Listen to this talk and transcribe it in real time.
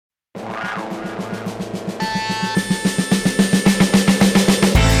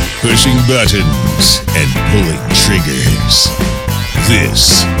pushing buttons and pulling triggers.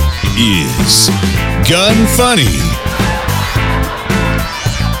 This is Gun Funny.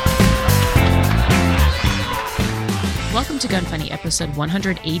 Welcome to Gun Funny, episode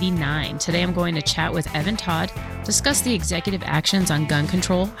 189. Today I'm going to chat with Evan Todd, discuss the executive actions on gun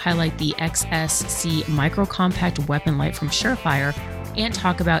control, highlight the XSC Micro Compact Weapon Light from Surefire, and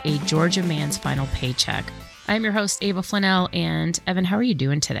talk about a Georgia man's final paycheck. I'm your host, Ava Flanell, and Evan, how are you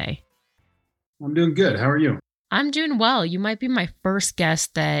doing today? I'm doing good. How are you? I'm doing well. You might be my first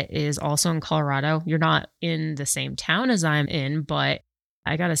guest that is also in Colorado. You're not in the same town as I'm in, but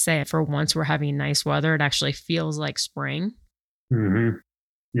I gotta say, for once we're having nice weather. It actually feels like spring. Mm-hmm.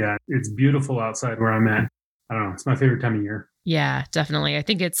 Yeah, it's beautiful outside where I'm at. I don't know. It's my favorite time of year. Yeah, definitely. I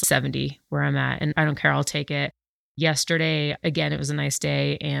think it's 70 where I'm at, and I don't care. I'll take it. Yesterday, again, it was a nice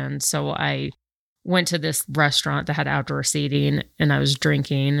day, and so I went to this restaurant that had outdoor seating, and I was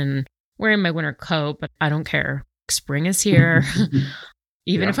drinking and wearing my winter coat, but I don't care. Spring is here.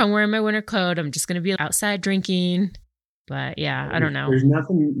 Even if I'm wearing my winter coat, I'm just going to be outside drinking. But yeah, I don't know. There's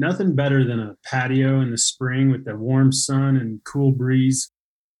nothing better than a patio in the spring with the warm sun and cool breeze.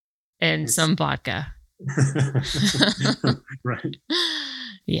 And some vodka. Right.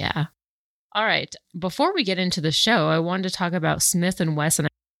 Yeah. All right. Before we get into the show, I wanted to talk about Smith & Wesson.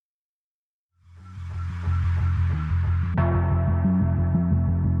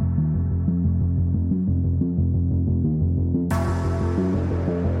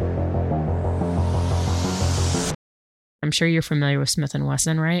 I'm sure you're familiar with Smith &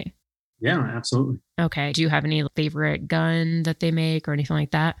 Wesson, right? Yeah, absolutely. Okay. Do you have any favorite gun that they make or anything like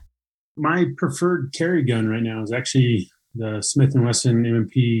that? My preferred carry gun right now is actually the Smith & Wesson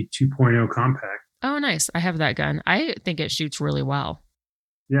M&P 2.0 Compact. Oh, nice. I have that gun. I think it shoots really well.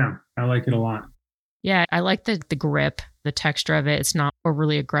 Yeah, I like it a lot. Yeah, I like the grip, the texture of it. It's not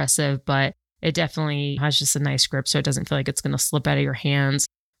overly aggressive, but it definitely has just a nice grip, so it doesn't feel like it's going to slip out of your hands.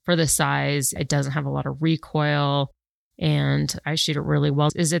 For the size, it doesn't have a lot of recoil, and I shoot it really well.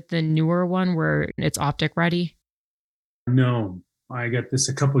 Is it the newer one where it's optic ready? No, I got this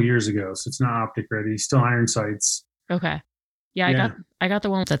a couple years ago, so it's not optic ready. Still iron sights. Okay. Yeah, I got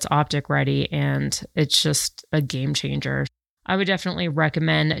the one that's optic ready, and it's just a game changer. I would definitely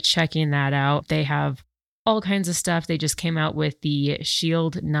recommend checking that out. They have all kinds of stuff. They just came out with the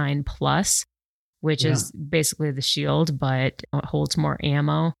Shield 9 Plus, which is basically the Shield, but it holds more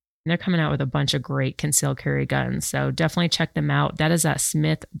ammo. They're coming out with a bunch of great concealed carry guns, so definitely check them out. That is at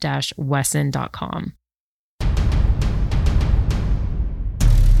smith-wesson.com.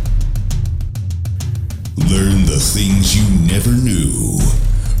 Learn the things you never knew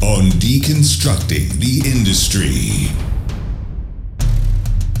on Deconstructing the Industry.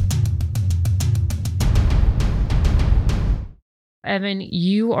 Evan,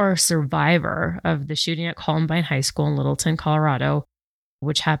 you are a survivor of the shooting at Columbine High School in Littleton, Colorado,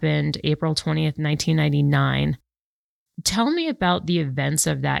 which happened April 20th, 1999. Tell me about the events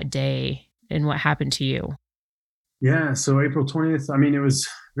of that day and what happened to you. Yeah, so April 20th, it was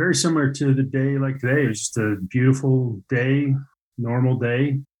very similar to the day like today. It was just a beautiful day, normal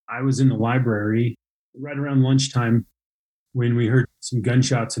day. I was in the library right around lunchtime when we heard some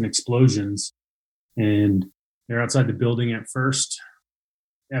gunshots and explosions, and they're outside the building at first.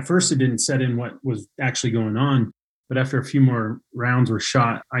 At first, it didn't set in what was actually going on, but after a few more rounds were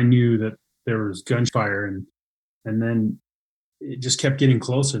shot, I knew that there was gunfire, and then it just kept getting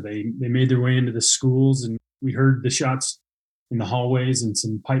closer. They made their way into the schools, and we heard the shots in the hallways and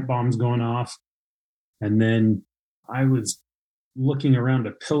some pipe bombs going off. And then I was looking around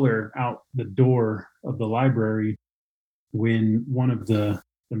a pillar out the door of the library when one of the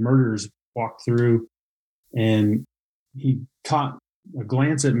murderers walked through, and he caught a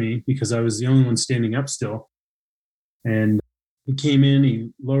glance at me because I was the only one standing up still. And he came in, he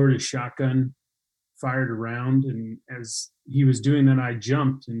lowered his shotgun, fired a round, and as he was doing that, I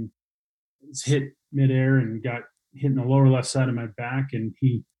jumped and was hit midair and got hit in the lower left side of my back, and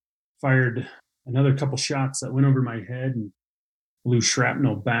he fired another couple shots that went over my head and blew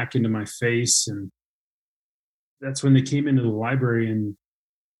shrapnel back into my face. And that's when they came into the library, and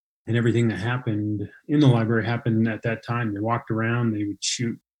everything that happened in the library happened at that time. They walked around, they would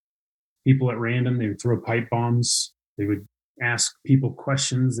shoot people at random, they would throw pipe bombs, they would ask people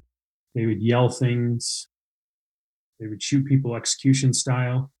questions, they would yell things, they would shoot people execution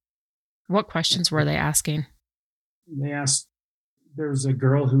style. What questions were they asking? They asked, there's a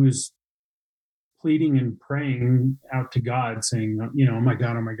girl who was pleading and praying out to God, saying, oh my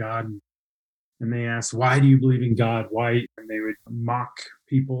God, oh my God. And they asked, why do you believe in God? Why? And they would mock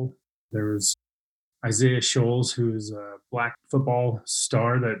people. There was Isaiah Shoals, who is a black football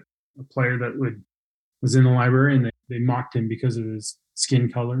star that a player that was in the library, and they mocked him because of his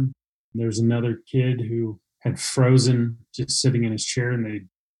skin color. There's another kid who had frozen just sitting in his chair, and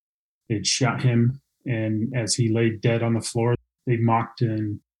they'd shot him. And as he lay dead on the floor, they mocked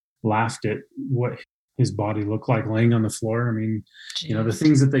and laughed at what his body looked like laying on the floor. I mean, Jeez. the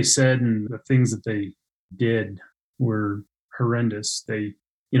things that they said and the things that they did were horrendous. They,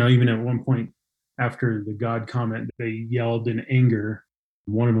 even at one point after the God comment, they yelled in anger.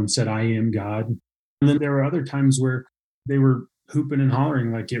 One of them said, "I am God." And then there were other times where they were hooping and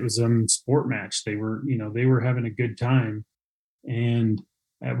hollering like it was a sport match. They were having a good time. And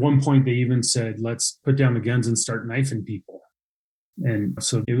at one point they even said, "Let's put down the guns and start knifing people." And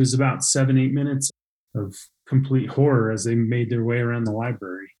so it was about 7-8 minutes of complete horror as they made their way around the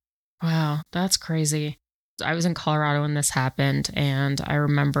library. Wow, that's crazy. I was in Colorado when this happened, and I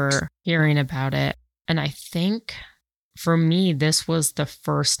remember hearing about it. And I think for me, this was the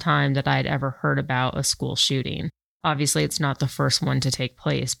first time that I'd ever heard about a school shooting. Obviously, it's not the first one to take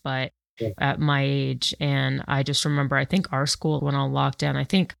place, but at my age, and I just remember, I think our school went on lockdown. I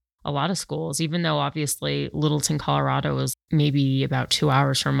think a lot of schools, even though obviously Littleton, Colorado was maybe about 2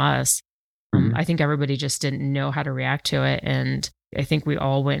 hours from us, I think everybody just didn't know how to react to it. And I think we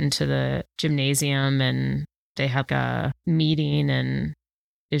all went into the gymnasium and they had a meeting, and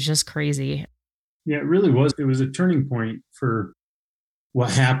it's just crazy. Yeah, it really was. It was a turning point for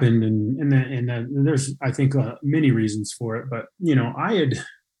what happened. And there's, I think, many reasons for it. But,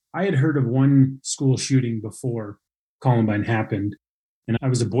 I had heard of one school shooting before Columbine happened. And I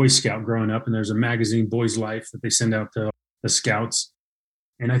was a Boy Scout growing up, and there's a magazine, Boys Life, that they send out to the scouts.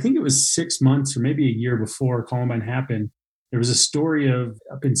 And I think it was 6 months or maybe a year before Columbine happened, there was a story of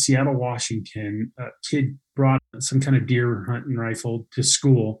up in Seattle, Washington, a kid brought some kind of deer hunting rifle to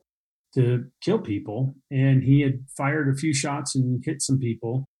school to kill people. And he had fired a few shots and hit some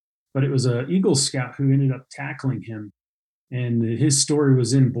people, but it was an Eagle Scout who ended up tackling him. And his story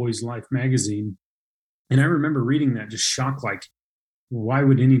was in Boys Life magazine. And I remember reading that, just shocked, like, why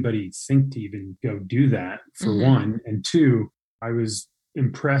would anybody think to even go do that, for one? And two, I was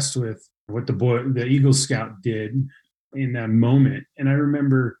impressed with what the Eagle Scout did in that moment. And I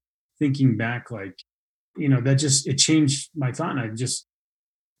remember thinking back, like, it changed my thought. And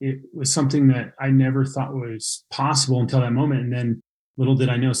it was something that I never thought was possible until that moment. And then little did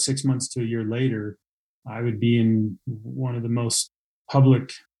I know, 6 months to a year later, I would be in one of the most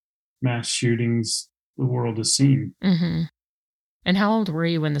public mass shootings the world has seen. Mm-hmm. And how old were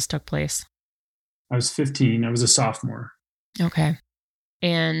you when this took place? I was 15. I was a sophomore. Okay.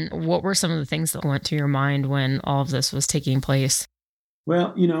 And what were some of the things that went to your mind when all of this was taking place?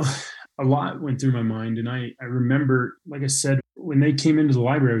 Well, a lot went through my mind. And I remember, like I said, when they came into the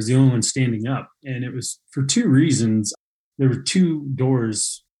library, I was the only one standing up. And it was for two reasons. There were two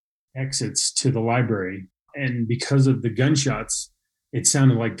exits to the library. And because of the gunshots, it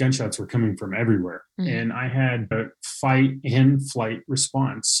sounded like gunshots were coming from everywhere. And I had a fight and flight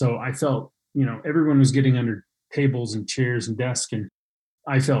response. So I felt, everyone was getting under tables and chairs and desks. And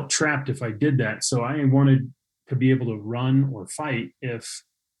I felt trapped if I did that. So I wanted to be able to run or fight if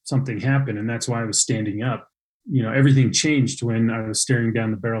something happened. And that's why I was standing up. Everything changed when I was staring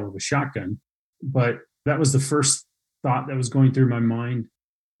down the barrel of a shotgun. But that was the first thought that was going through my mind.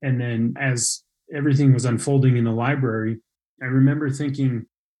 And then as everything was unfolding in the library, I remember thinking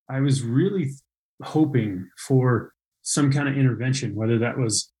I was really hoping for some kind of intervention, whether that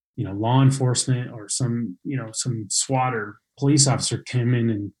was, law enforcement or some SWAT or police officer come in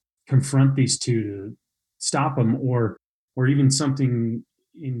and confront these two to stop them, or even something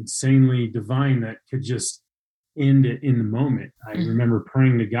insanely divine that could just end it in the moment. I remember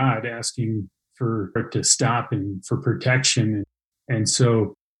praying to God, asking for it to stop and for protection. And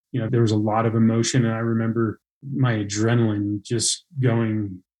so, there was a lot of emotion. And I remember my adrenaline just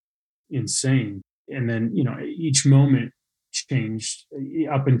going insane. And then, each moment changed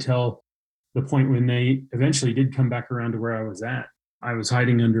up until the point when they eventually did come back around to where I was at. I was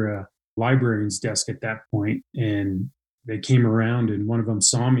hiding under a librarian's desk at that point, and they came around, and one of them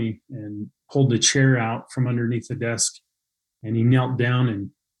saw me and pulled the chair out from underneath the desk, and he knelt down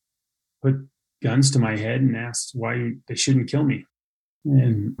and put guns to my head and asked why they shouldn't kill me.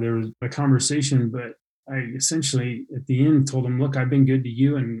 And there was a conversation, but I essentially at the end told him, "Look, I've been good to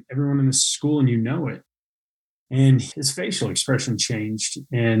you and everyone in this school, and you know it." And his facial expression changed,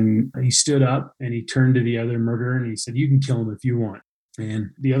 and he stood up and he turned to the other murderer and he said, "You can kill him if you want." And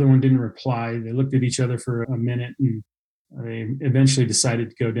the other one didn't reply. They looked at each other for a minute, and they eventually decided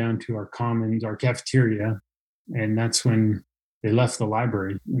to go down to our commons, our cafeteria. And that's when they left the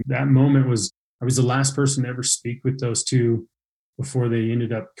library. And that moment I was the last person to ever speak with those two before they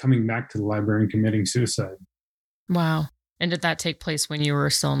ended up coming back to the library and committing suicide. Wow. And did that take place when you were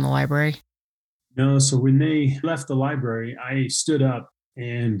still in the library? No, so when they left the library, I stood up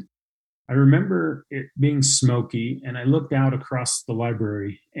and I remember it being smoky, and I looked out across the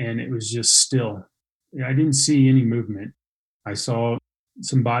library and it was just still. I didn't see any movement. I saw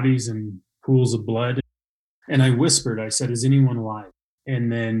some bodies and pools of blood, and I whispered, I said, "Is anyone alive?"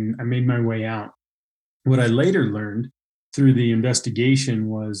 And then I made my way out. What I later learned through the investigation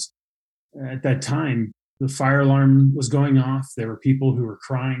was at that time, the fire alarm was going off. There were people who were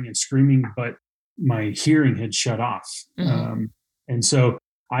crying and screaming, but my hearing had shut off. And so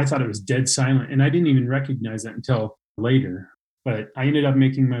I thought it was dead silent. And I didn't even recognize that until later. But I ended up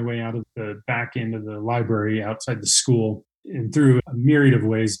making my way out of the back end of the library outside the school, and through a myriad of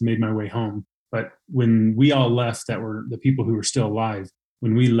ways made my way home. But when we all left, that were the people who were still alive,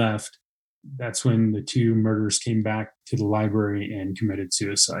 when we left, that's when the two murderers came back to the library and committed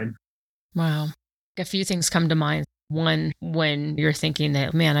suicide. Wow. A few things come to mind. One, when you're thinking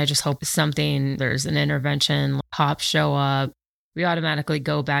that, man, I just hope there's an intervention, cops show up, we automatically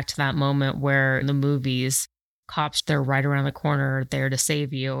go back to that moment where in the movies, cops, they're right around the corner there to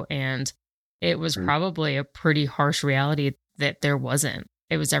save you. And it was probably a pretty harsh reality that there wasn't.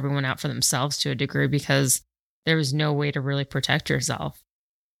 It was everyone out for themselves to a degree because there was no way to really protect yourself.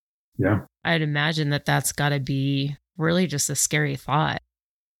 Yeah. I'd imagine that that's got to be really just a scary thought.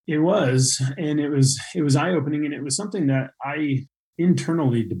 It was, and it was eye-opening, and it was something that I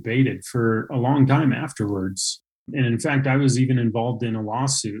internally debated for a long time afterwards. And in fact, I was even involved in a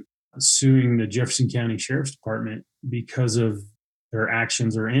lawsuit suing the Jefferson County Sheriff's Department because of their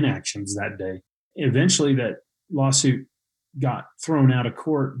actions or inactions that day. Eventually, that lawsuit got thrown out of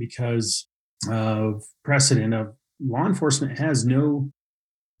court because of precedent of law enforcement has no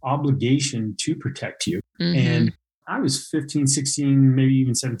obligation to protect you. And I was 15, 16, maybe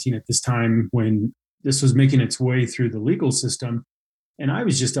even 17 at this time when this was making its way through the legal system. And I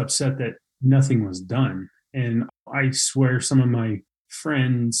was just upset that nothing was done. And I swear some of my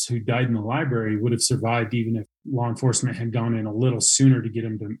friends who died in the library would have survived even if law enforcement had gone in a little sooner to get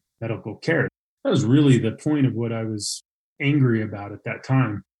them to medical care. That was really the point of what I was angry about at that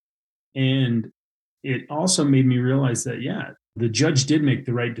time. And it also made me realize that, yeah, the judge did make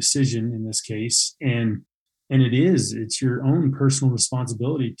the right decision in this case. And it's your own personal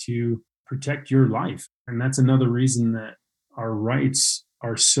responsibility to protect your life. And that's another reason that our rights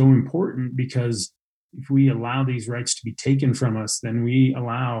are so important, because if we allow these rights to be taken from us, then we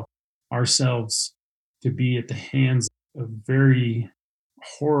allow ourselves to be at the hands of very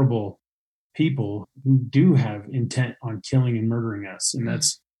horrible people who do have intent on killing and murdering us. And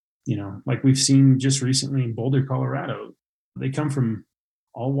that's, like we've seen just recently in Boulder, Colorado. They come from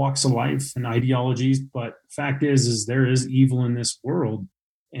all walks of life and ideologies, but fact is there is evil in this world,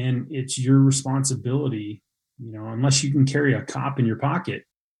 and it's your responsibility. Unless you can carry a cop in your pocket,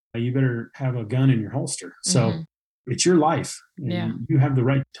 you better have a gun in your holster. So it's your life, and you have the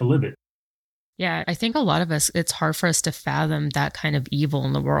right to live it. Yeah, I think a lot of us, it's hard for us to fathom that kind of evil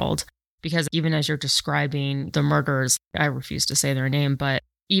in the world, because even as you're describing the murderers, I refuse to say their name, but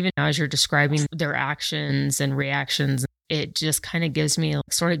even as you're describing their actions and reactions, it just kind of gives me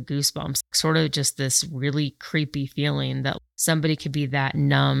sort of goosebumps, sort of just this really creepy feeling that somebody could be that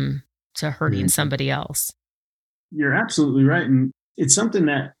numb to hurting somebody else. You're absolutely right. And it's something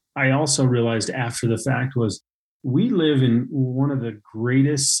that I also realized after the fact was we live in one of the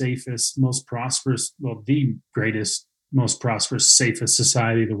greatest, safest, most prosperous, the greatest, most prosperous, safest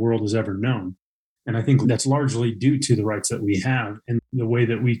society the world has ever known. And I think that's largely due to the rights that we have and the way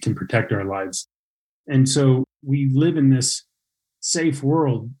that we can protect our lives. And so we live in this safe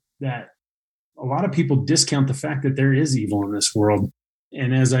world that a lot of people discount the fact that there is evil in this world.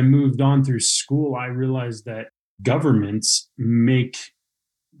 And as I moved on through school, I realized that governments make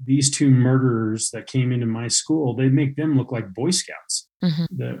these two murderers that came into my school, they make them look like Boy Scouts.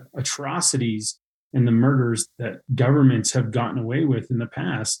 The atrocities and the murders that governments have gotten away with in the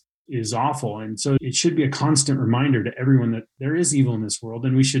past is awful. And so it should be a constant reminder to everyone that there is evil in this world,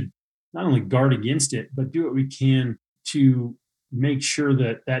 and we should not only guard against it, but do what we can to make sure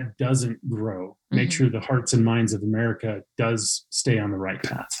that that doesn't grow, make sure the hearts and minds of America does stay on the right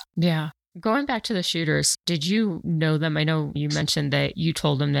path. Yeah. Going back to the shooters, did you know them? I know you mentioned that you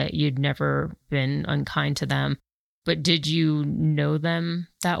told them that you'd never been unkind to them, but did you know them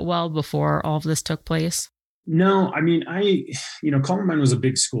that well before all of this took place? No, I mean, Columbine was a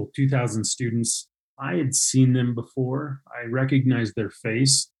big school, 2,000 students. I had seen them before. I recognized their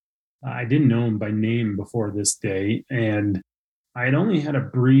face. I didn't know them by name before this day. And I had only had a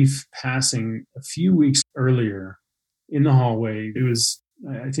brief passing a few weeks earlier in the hallway. It was,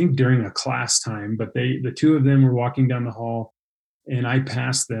 I think, during a class time, but the two of them were walking down the hall, and I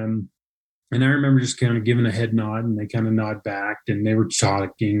passed them. And I remember just kind of giving a head nod, and they kind of nod back, and they were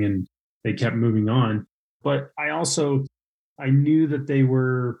talking, and they kept moving on. But I knew that they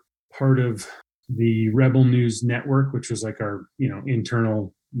were part of the Rebel News Network, which was like our,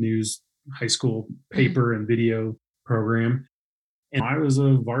 internal news high school paper and video program. And I was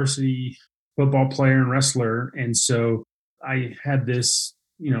a varsity football player and wrestler. And so I had this,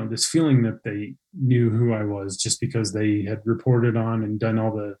 this feeling that they knew who I was just because they had reported on and done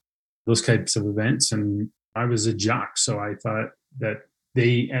all those types of events. And I was a jock. So I thought that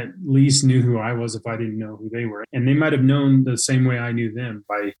they at least knew who I was if I didn't know who they were. And they might have known the same way I knew them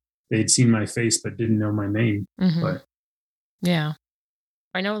they'd seen my face, but didn't know my name. Mm-hmm. But yeah.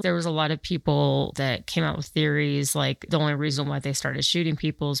 I know there was a lot of people that came out with theories like the only reason why they started shooting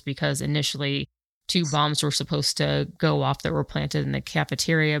people is because initially 2 bombs were supposed to go off that were planted in the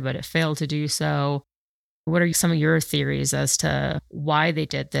cafeteria, but it failed to do so. What are some of your theories as to why they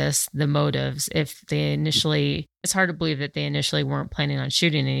did this, the motives, if they initially, it's hard to believe that they initially weren't planning on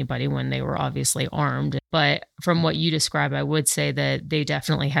shooting anybody when they were obviously armed. But from what you describe, I would say that they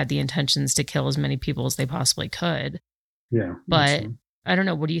definitely had the intentions to kill as many people as they possibly could. Yeah. But I don't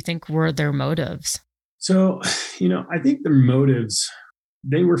know, what do you think were their motives? So, I think their motives,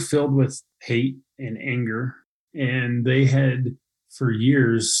 they were filled with hate and anger, and they had for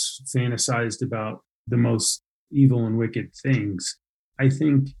years fantasized about the most evil and wicked things. I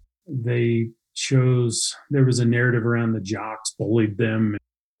think there was a narrative around the jocks bullied them.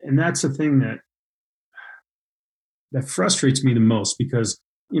 And that's the thing that frustrates me the most because,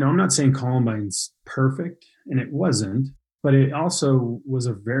 I'm not saying Columbine's perfect, and it wasn't, but it also was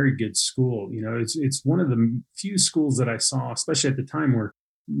a very good school. It's one of the few schools that I saw, especially at the time, where,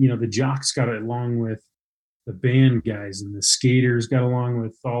 the jocks got along with the band guys, and the skaters got along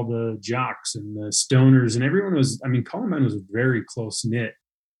with all the jocks and the stoners, and everyone Columbine was very close knit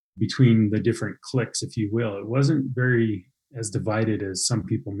between the different cliques, if you will. It wasn't very as divided as some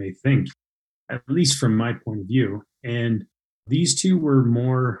people may think, at least from my point of view. And these two were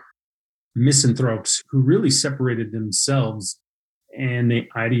more misanthropes who really separated themselves, and they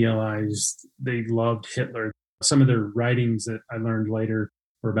loved Hitler. Some of their writings that I learned later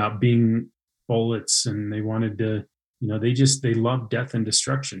were about being bullets, and they wanted to, they loved death and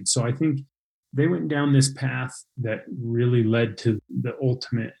destruction. So I think they went down this path that really led to the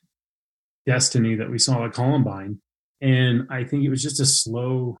ultimate destiny that we saw at Columbine. And I think it was just a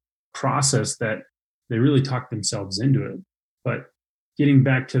slow process that they really talked themselves into it. But getting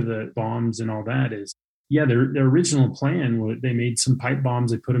back to the bombs and all that is, their original plan was they made some pipe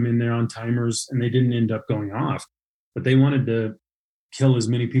bombs, they put them in there on timers, and they didn't end up going off. But they wanted to kill as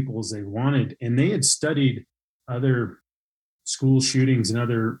many people as they wanted. And they had studied other school shootings and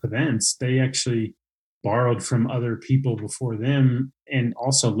other events. They actually borrowed from other people before them, and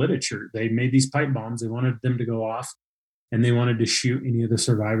also literature. They made these pipe bombs. They wanted them to go off, and they wanted to shoot any of the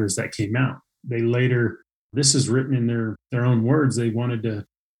survivors that came out. They later, this is written in their own words, they wanted to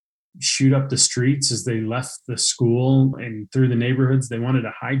shoot up the streets as they left the school and through the neighborhoods. They wanted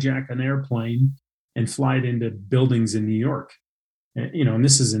to hijack an airplane and fly it into buildings in New York. And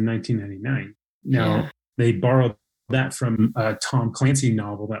this is in 1999. Now, They borrowed that from a Tom Clancy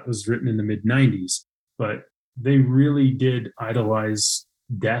novel that was written in the mid-90s, but they really did idolize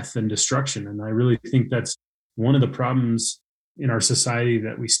death and destruction. And I really think that's one of the problems in our society,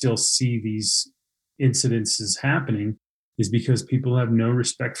 that we still see these incidences happening, is because people have no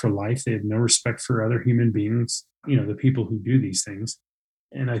respect for life. They have no respect for other human beings, the people who do these things.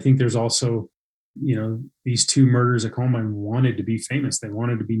 And I think there's also, these 2 murders at Columbine wanted to be famous. They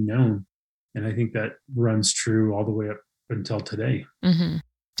wanted to be known. And I think that runs true all the way up until today. Mm-hmm.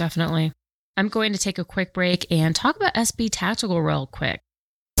 Definitely. I'm going to take a quick break and talk about SB Tactical real quick.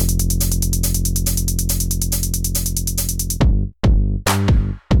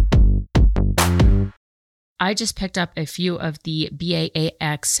 I just picked up a few of the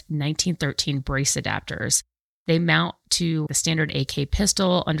BAAX 1913 brace adapters. They mount to the standard AK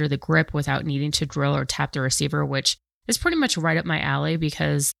pistol under the grip without needing to drill or tap the receiver, which is pretty much right up my alley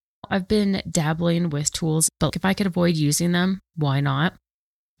because I've been dabbling with tools, but if I could avoid using them, why not?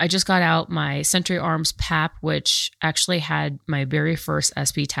 I just got out my Century Arms PAP, which actually had my very first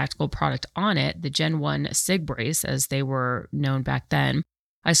SB Tactical product on it, the Gen 1 SIG brace, as they were known back then.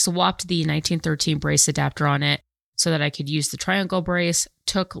 I swapped the 1913 brace adapter on it so that I could use the triangle brace.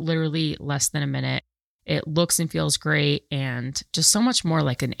 Took literally less than a minute. It looks and feels great and just so much more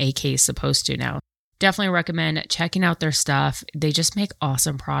like an AK is supposed to now. Definitely recommend checking out their stuff. They just make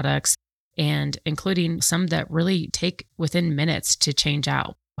awesome products. and including some that really take within minutes to change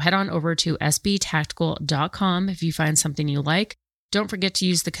out. Head on over to sbtactical.com if you find something you like. Don't forget to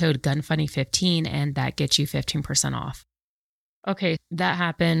use the code GUNFUNNY15 and that gets you 15% off. Okay, that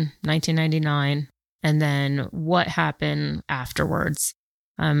happened 1999. And then what happened afterwards?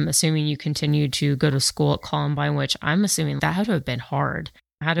 I'm assuming you continued to go to school at Columbine, which I'm assuming that had to have been hard.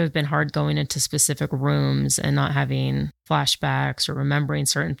 It had to have been hard going into specific rooms and not having flashbacks or remembering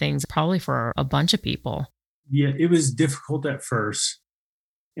certain things, probably for a bunch of people. Yeah, it was difficult at first.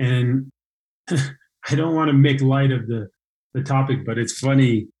 And I don't want to make light of the topic, but it's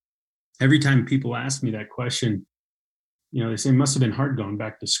funny. Every time people ask me that question, they say it must have been hard going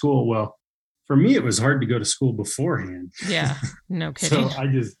back to school. Well, for me, it was hard to go to school beforehand. Yeah, no kidding. So I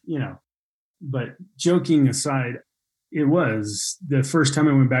just, but joking aside, it was the first time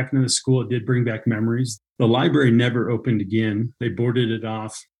I went back into the school. It did bring back memories. The library never opened again. They boarded it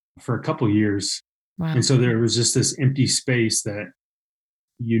off for a couple years. Wow. And so there was just this empty space that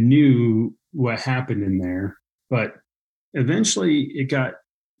you knew what happened in there. But eventually it got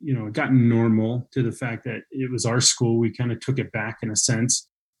normal to the fact that it was our school. We kind of took it back in a sense.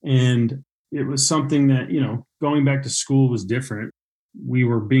 And it was something that, going back to school was different. We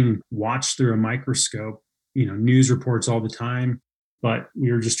were being watched through a microscope, news reports all the time, but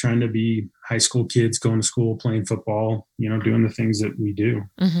we were just trying to be high school kids going to school, playing football, doing the things that we do.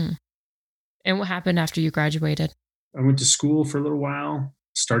 Mm-hmm. And what happened after you graduated? I went to school for a little while,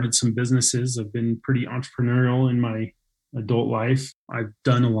 started some businesses. I've been pretty entrepreneurial in my adult life. I've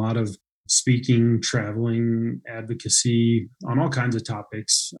done a lot of speaking, traveling, advocacy on all kinds of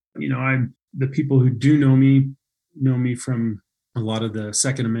topics. The people who do know me from a lot of the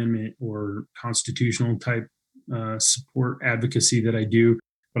Second Amendment or constitutional type support advocacy that I do.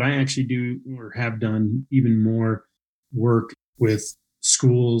 But I actually do or have done even more work with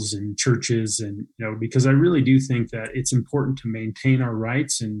schools and churches, and because I really do think that it's important to maintain our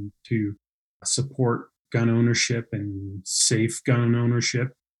rights and to support gun ownership and safe gun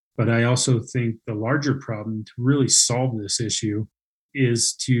ownership. But I also think the larger problem to really solve this issue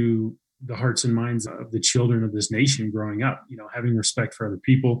is to the hearts and minds of the children of this nation growing up, having respect for other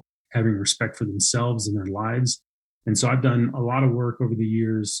people, having respect for themselves and their lives. And so I've done a lot of work over the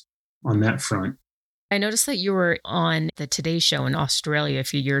years on that front. I noticed that you were on the Today Show in Australia a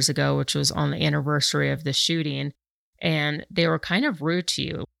few years ago, which was on the anniversary of the shooting, and they were kind of rude to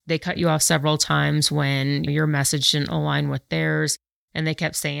you. They cut you off several times when your message didn't align with theirs, and they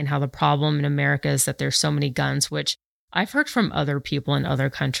kept saying how the problem in America is that there's so many guns, which I've heard from other people in other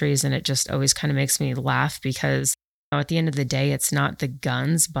countries, and it just always kind of makes me laugh because at the end of the day, it's not the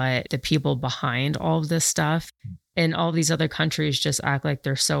guns, but the people behind all of this stuff. And all these other countries just act like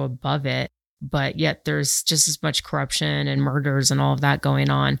they're so above it, but yet there's just as much corruption and murders and all of that going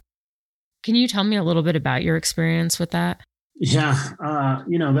on. Can you tell me a little bit about your experience with that? Yeah,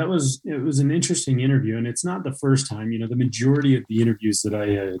 it was an interesting interview, and it's not the first time. The majority of the interviews that I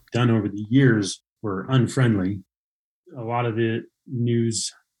had done over the years were unfriendly. A lot of the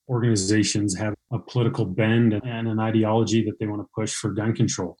news organizations have a political bend and an ideology that they want to push for gun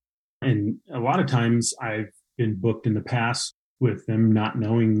control. And a lot of times I've been booked in the past with them not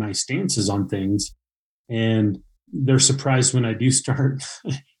knowing my stances on things. And they're surprised when I do start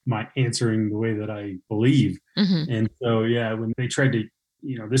my answering the way that I believe. Mm-hmm. And so, when they tried to,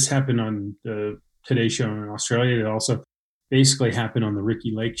 this happened on the Today Show in Australia. It also basically happened on the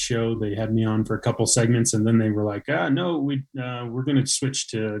Ricky Lake Show. They had me on for a couple segments, and then they were like, no, we're going to switch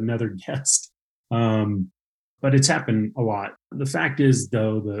to another guest. But it's happened a lot. The fact is,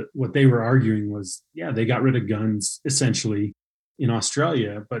 though, that what they were arguing was, they got rid of guns essentially in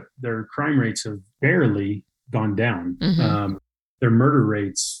Australia, but their crime rates have barely gone down. Mm-hmm. Their murder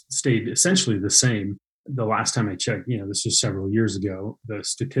rates stayed essentially the same. The last time I checked, this was several years ago, the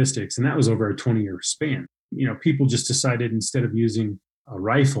statistics, and that was over a 20-year span. People just decided instead of using a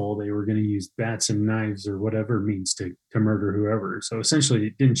rifle, they were going to use bats and knives or whatever means to murder whoever. So essentially,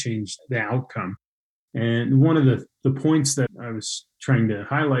 it didn't change the outcome. And one of the points that I was trying to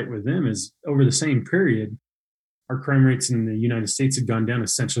highlight with them is over the same period, our crime rates in the United States had gone down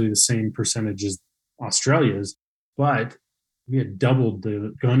essentially the same percentage as Australia's, but we had doubled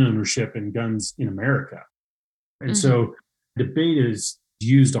the gun ownership and guns in America. And so debate is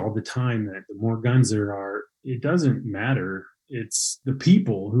used all the time that the more guns there are, it doesn't matter. It's the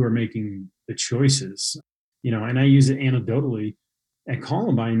people who are making the choices, and I use it anecdotally. At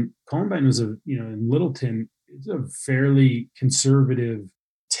Columbine was in Littleton, it's a fairly conservative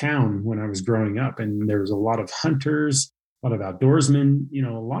town when I was growing up. And there was a lot of hunters, a lot of outdoorsmen, a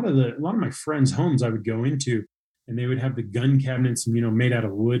lot of my friends' homes I would go into, and they would have the gun cabinets, made out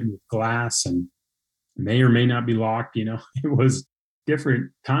of wood with glass and may or may not be locked. It was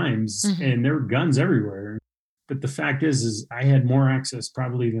different times and there were guns everywhere. But the fact is I had more access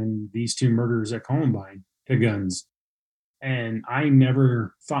probably than these two murderers at Columbine to guns. And I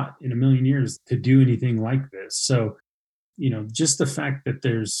never thought in a million years to do anything like this. So, just the fact that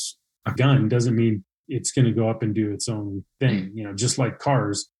there's a gun doesn't mean it's going to go up and do its own thing. Just like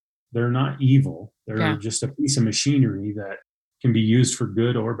cars, they're not evil. They're just a piece of machinery that can be used for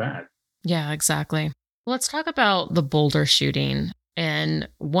good or bad. Yeah, exactly. Let's talk about the Boulder shooting. And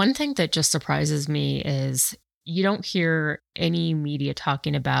one thing that just surprises me is you don't hear any media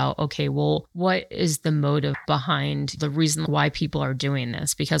talking about, okay, well, what is the motive behind the reason why people are doing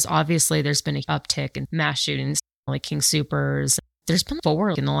this? Because obviously there's been an uptick in mass shootings like King Soopers. There's been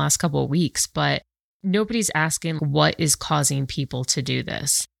 4 in the last couple of weeks, but nobody's asking what is causing people to do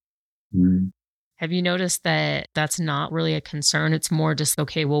this. Have you noticed that that's not really a concern? It's more just,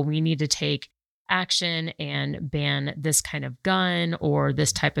 okay, well, we need to take action and ban this kind of gun or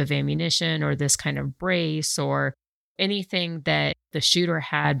this type of ammunition or this kind of brace or anything that the shooter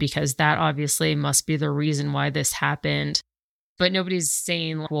had, because that obviously must be the reason why this happened. But nobody's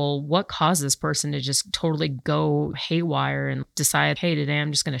saying, well, what caused this person to just totally go haywire and decide, hey, today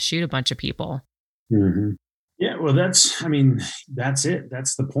I'm just going to shoot a bunch of people? Yeah, well, that's it.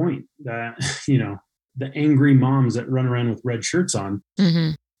 That's the point. That, the angry moms that run around with red shirts on,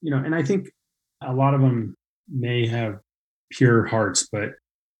 and I think a lot of them may have pure hearts, but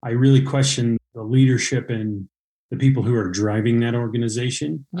I really question the leadership and the people who are driving that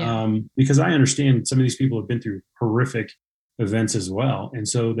organization. Because I understand some of these people have been through horrific events as well. And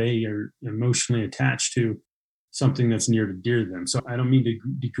so they are emotionally attached to something that's near to dear to them. So I don't mean to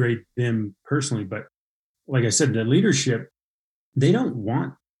degrade them personally, but like I said, the leadership, they don't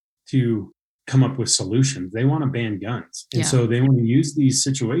want to come up with solutions. They want to ban guns. And so they want to use these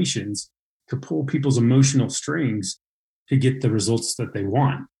situations to pull people's emotional strings to get the results that they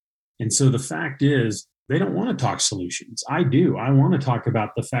want. And so the fact is, they don't want to talk solutions. I do. I want to talk about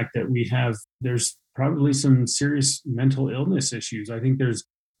the fact that there's probably some serious mental illness issues. I think there's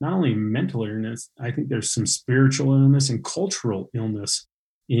not only mental illness, I think there's some spiritual illness and cultural illness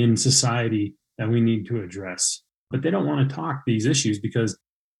in society that we need to address. But they don't want to talk these issues because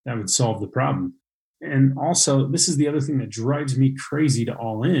that would solve the problem. And also, this is the other thing that drives me crazy to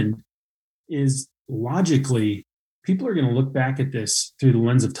all in, is logically, people are going to look back at this through the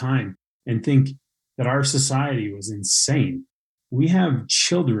lens of time and think that our society was insane. We have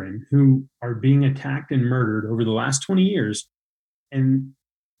children who are being attacked and murdered over the last 20 years. And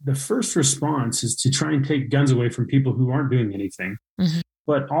the first response is to try and take guns away from people who aren't doing anything,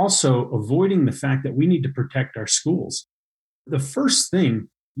 but also avoiding the fact that we need to protect our schools. The first thing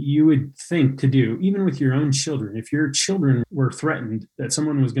you would think to do, even with your own children, if your children were threatened that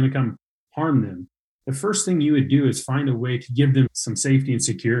someone was going to come harm them, the first thing you would do is find a way to give them some safety and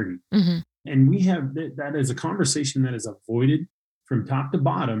security. And we have that is a conversation that is avoided from top to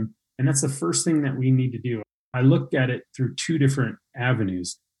bottom. And that's the first thing that we need to do. I look at it through 2 different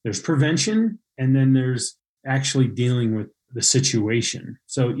avenues. There's prevention, and then there's actually dealing with the situation.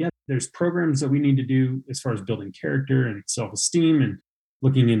 So there's programs that we need to do as far as building character and self-esteem and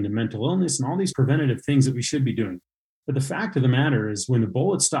looking into mental illness and all these preventative things that we should be doing. But the fact of the matter is, when the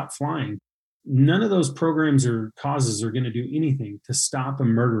bullets stop flying, none of those programs or causes are going to do anything to stop a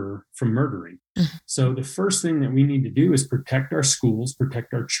murderer from murdering. So the first thing that we need to do is protect our schools,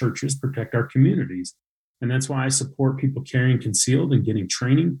 protect our churches, protect our communities. And that's why I support people carrying concealed and getting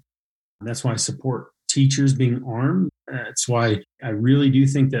training. And that's why I support teachers being armed. That's why I really do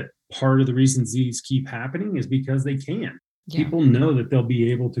think that part of the reasons these keep happening is because they can. People know that they'll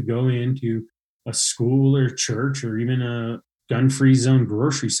be able to go into a school or church or even a gun-free zone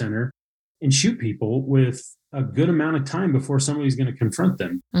grocery center and shoot people with a good amount of time before somebody's going to confront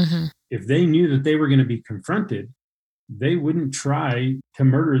them. If they knew that they were going to be confronted, they wouldn't try to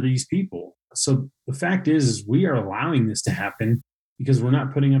murder these people. So the fact is we are allowing this to happen because we're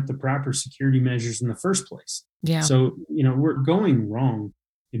not putting up the proper security measures in the first place. So, we're going wrong,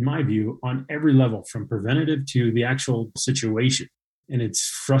 in my view, on every level, from preventative to the actual situation. And it's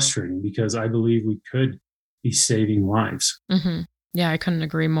frustrating because I believe we could be saving lives. Yeah, I couldn't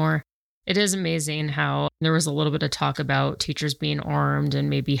agree more. It is amazing how there was a little bit of talk about teachers being armed and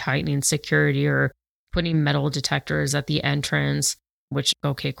maybe heightening security or putting metal detectors at the entrance, which,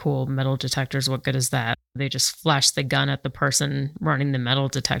 okay, cool, metal detectors, what good is that? They just flash the gun at the person running the metal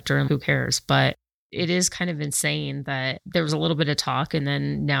detector and who cares? But it is kind of insane that there was a little bit of talk and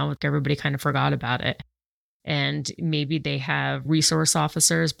then now everybody kind of forgot about it. And maybe they have resource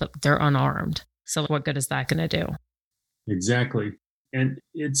officers, but they're unarmed. So what good is that going to do? Exactly. And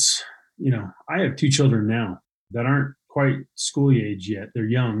it's, I have two children now that aren't quite school age yet. They're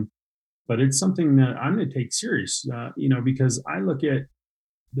young, but it's something that I'm going to take serious, because I look at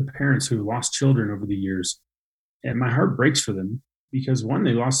the parents who lost children over the years and my heart breaks for them because one,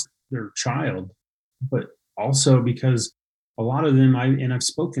 they lost their child, but also because a lot of them, I've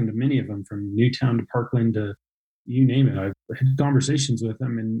spoken to many of them from Newtown to Parkland to you name it. I've had conversations with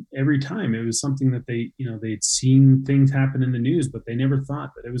them, and every time it was something that they'd seen things happen in the news, but they never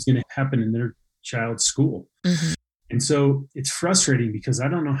thought that it was going to happen in their child's school. Mm-hmm. And so it's frustrating because I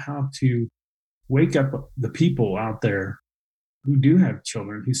don't know how to wake up the people out there who do have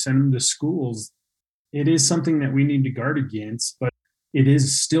children, who send them to schools. It is something that we need to guard against, but it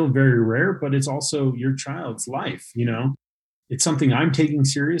is still very rare, but it's also your child's life, It's something I'm taking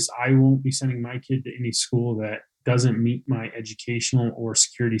serious. I won't be sending my kid to any school that doesn't meet my educational or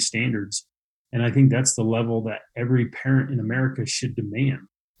security standards. And I think that's the level that every parent in America should demand.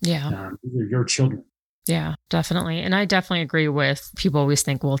 Yeah. These are your children. Yeah, definitely. And I definitely agree with people always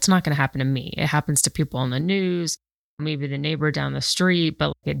think, well, it's not going to happen to me. It happens to people on the news, maybe the neighbor down the street,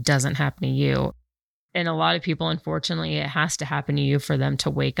 but it doesn't happen to you. And a lot of people, unfortunately, it has to happen to you for them to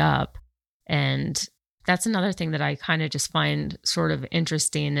wake up. And that's another thing that I kind of just find sort of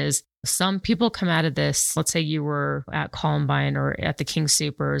interesting is some people come out of this. Let's say you were at Columbine or at the King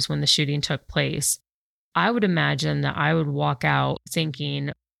Soopers when the shooting took place. I would imagine that I would walk out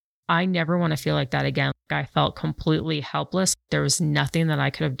thinking, I never want to feel like that again. I felt completely helpless. There was nothing that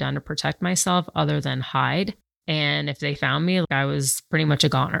I could have done to protect myself other than hide. And if they found me, I was pretty much a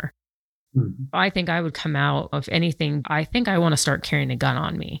goner. Mm-hmm. I think I would come out of anything. I think I want to start carrying a gun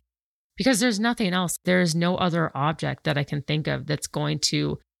on me because there's nothing else. There's no other object that I can think of that's going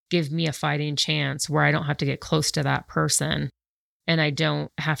to give me a fighting chance where I don't have to get close to that person and I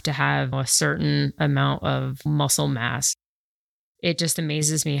don't have to have a certain amount of muscle mass. It just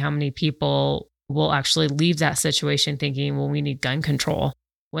amazes me how many people will actually leave that situation thinking, well, we need gun control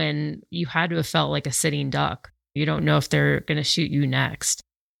when you had to have felt like a sitting duck. You don't know if they're going to shoot you next.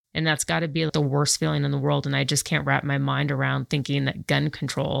 And that's got to be the worst feeling in the world. And I just can't wrap my mind around thinking that gun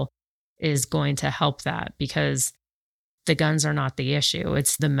control is going to help that because the guns are not the issue.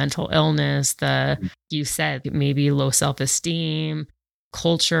 It's the mental illness, you said, maybe low self-esteem,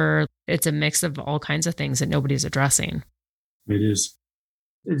 culture. It's a mix of all kinds of things that nobody's addressing. It is.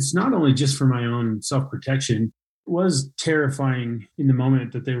 It's not only just for my own self-protection. It was terrifying in the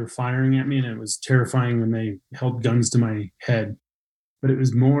moment that they were firing at me, and it was terrifying when they held guns to my head. But it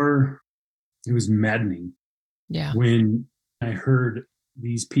was maddening. Yeah. When I heard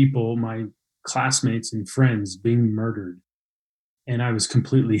these people, my classmates and friends, being murdered, and I was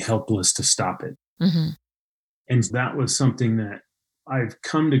completely helpless to stop it. Mm-hmm. And that was something that I've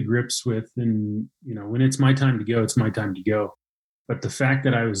come to grips with. And, when it's my time to go, it's my time to go. But the fact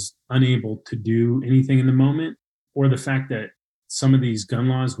that I was unable to do anything in the moment, or the fact that some of these gun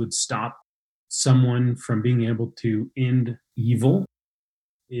laws would stop someone from being able to end evil,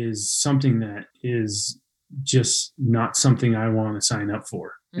 is something that is just not something I want to sign up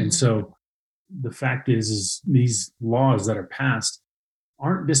for. Mm-hmm. And so the fact is these laws that are passed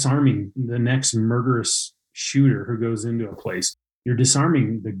aren't disarming the next murderous shooter who goes into a place. You're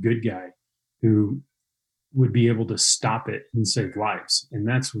disarming the good guy who would be able to stop it and save lives. And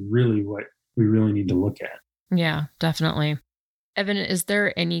that's really what we really need to look at. Yeah, definitely. Evan, is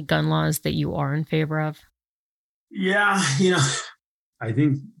there any gun laws that you are in favor of? Yeah, I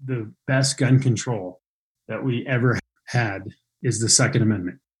think the best gun control that we ever had is the Second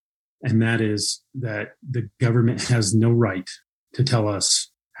Amendment. And that is that the government has no right to tell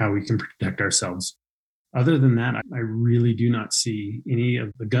us how we can protect ourselves. Other than that, I really do not see any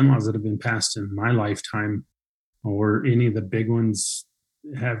of the gun laws that have been passed in my lifetime, or any of the big ones,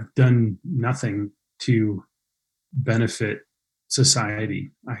 have done nothing to benefit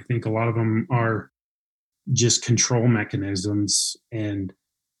society. I think a lot of them are just control mechanisms. And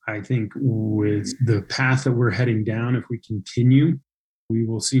I think with the path that we're heading down, if we continue, we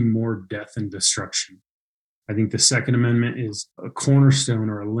will see more death and destruction. I think the Second Amendment is a cornerstone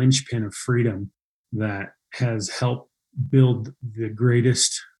or a linchpin of freedom that has helped build the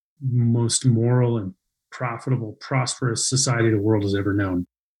greatest, most moral and profitable, prosperous society the world has ever known.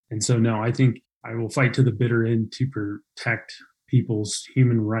 And so, no, I think I will fight to the bitter end to protect people's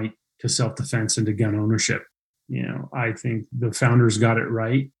human right to self-defense and to gun ownership. I think the founders got it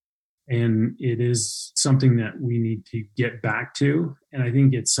right. And it is something that we need to get back to. And I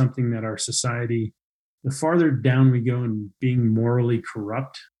think it's something that our society, the farther down we go in being morally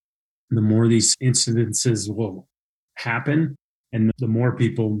corrupt, the more these incidences will happen. and the more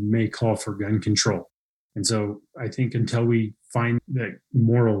people may call for gun control. And so I think until we find that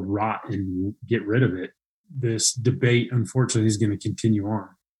moral rot and get rid of it, this debate, unfortunately, is going to continue on.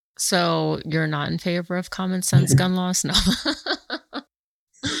 So you're not in favor of common sense gun laws? No.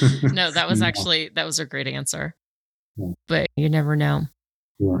 No, that was a great answer. Yeah. But you never know.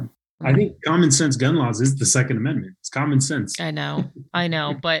 Yeah. I think common sense gun laws is the Second Amendment. It's common sense. I know.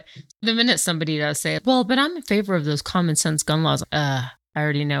 But the minute somebody does say, well, but I'm in favor of those common sense gun laws, I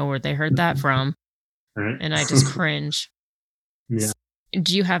already know where they heard that from. Right. And I just cringe. Yeah.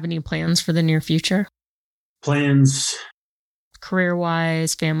 Do you have any plans for the near future? Plans?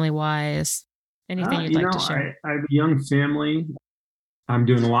 Career-wise, family-wise, anything you'd like to share? I have a young family. I'm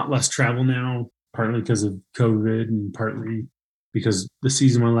doing a lot less travel now, partly because of COVID and partly because the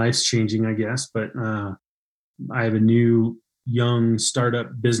season of my life's changing, I guess. But I have a new young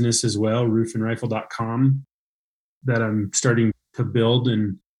startup business as well, roofandrifle.com, that I'm starting to build.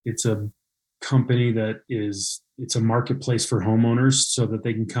 And it's a company it's a marketplace for homeowners so that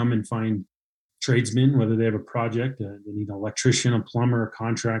they can come and find tradesmen, whether they have a project, they need an electrician, a plumber, a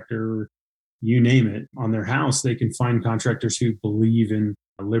contractor, you name it, on their house. They can find contractors who believe in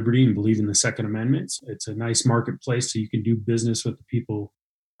liberty and believe in the Second Amendment. It's a nice marketplace so you can do business with the people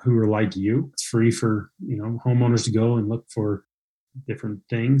who are like you. It's free for homeowners to go and look for different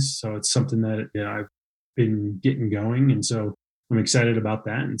things. So it's something that I've been getting going. And so I'm excited about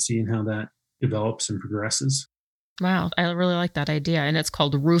that and seeing how that develops and progresses. Wow. I really like that idea. And it's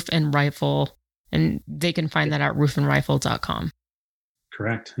called Roof and Rifle. And they can find that at roofandrifle.com.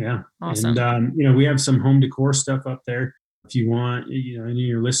 Correct. Yeah. Awesome. And, we have some home decor stuff up there. If you want, any of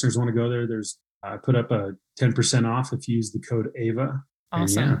your listeners want to go there, I put up a 10% off if you use the code AVA.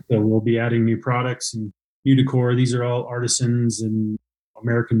 Awesome. So we'll be adding new products and new decor. These are all artisans and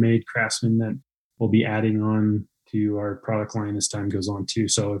American-made craftsmen that we'll be adding on to our product line as time goes on too.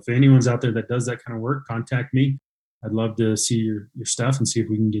 So if anyone's out there that does that kind of work, contact me. I'd love to see your stuff and see if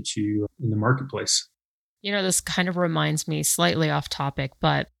we can get you in the marketplace. This kind of reminds me, slightly off topic,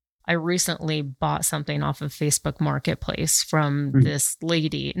 but I recently bought something off of Facebook Marketplace from this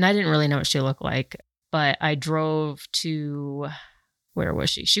lady, and I didn't really know what she looked like, but I drove to, where was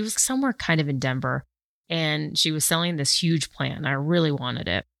she? She was somewhere kind of in Denver, and she was selling this huge plant. I really wanted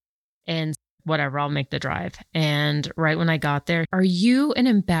it. And whatever, I'll make the drive. And right when I got there, are you an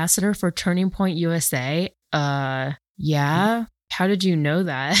ambassador for Turning Point USA? Yeah. How did you know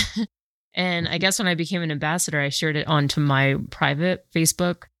that? And I guess when I became an ambassador, I shared it onto my private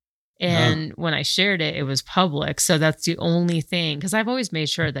Facebook. And when I shared it, it was public. So that's the only thing, because I've always made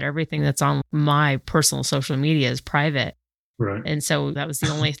sure that everything that's on my personal social media is private. Right. And so that was the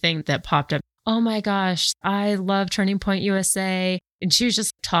only thing that popped up. Oh my gosh, I love Turning Point USA. And she was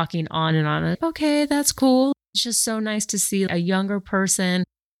just talking on and on. Okay, that's cool. It's just so nice to see a younger person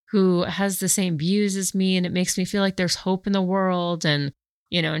who has the same views as me. And it makes me feel like there's hope in the world. And,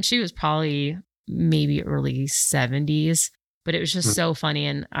 and she was probably maybe early 70s, but it was just so funny.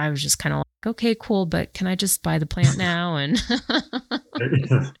 And I was just kind of like, okay, cool. But can I just buy the plant now? And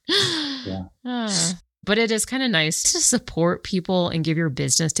yeah. But it is kind of nice to support people and give your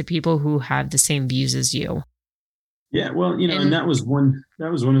business to people who have the same views as you. Yeah, well, and that was one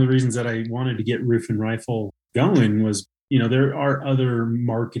of the reasons that I wanted to get Roof and Rifle going was, there are other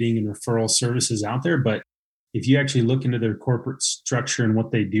marketing and referral services out there, but if you actually look into their corporate structure and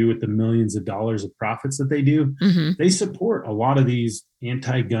what they do with the millions of dollars of profits that they do, they support a lot of these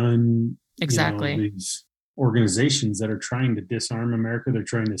anti-gun, these organizations that are trying to disarm America. They're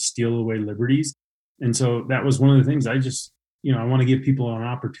trying to steal away liberties. And so that was one of the things I just, I want to give people an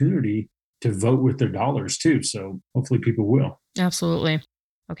opportunity to vote with their dollars too. So hopefully people will. Absolutely.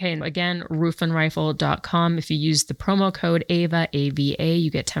 Okay. And again, roofandrifle.com. If you use the promo code AVA, AVA,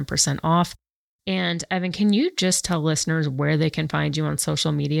 you get 10% off. And Evan, can you just tell listeners where they can find you on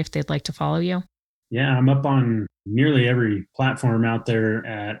social media if they'd like to follow you? Yeah, I'm up on nearly every platform out there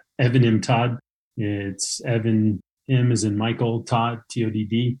at Evan M. Todd. It's Evan M as in Michael, Todd, Todd,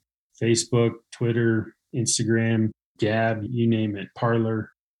 Facebook, Twitter, Instagram, Gab, you name it, Parler.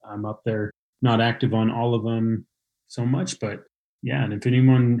 I'm up there, not active on all of them so much, but yeah. And if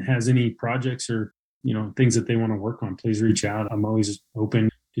anyone has any projects or, things that they want to work on, please reach out. I'm always open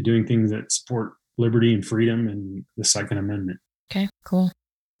to doing things that support liberty and freedom and the Second Amendment. Okay, cool.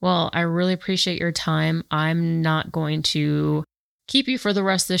 Well, I really appreciate your time. I'm not going to keep you for the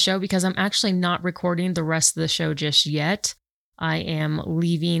rest of the show because I'm actually not recording the rest of the show just yet. I am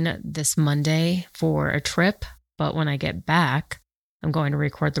leaving this Monday for a trip, but when I get back, I'm going to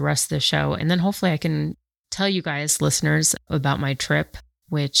record the rest of the show. And then hopefully I can tell you guys, listeners, about my trip,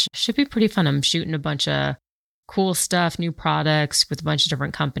 which should be pretty fun. I'm shooting a bunch of cool stuff, new products with a bunch of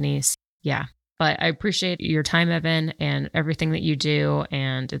different companies. Yeah. But I appreciate your time, Evan, and everything that you do.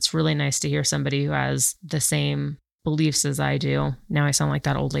 And it's really nice to hear somebody who has the same beliefs as I do. Now I sound like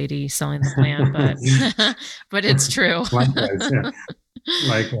that old lady selling the plant, but it's true. Likewise, yeah.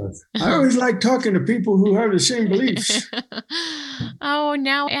 Likewise. I always like talking to people who have the same beliefs. Oh,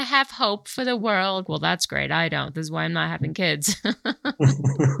 now I have hope for the world. Well, that's great. I don't. This is why I'm not having kids.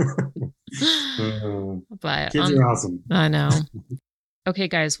 But kids are awesome. I know. Okay,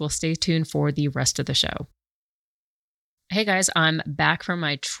 guys, well, stay tuned for the rest of the show. Hey, guys, I'm back from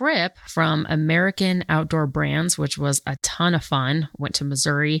my trip from American Outdoor Brands, which was a ton of fun. Went to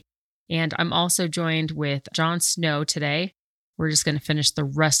Missouri. And I'm also joined with Jon Snow today. We're just going to finish the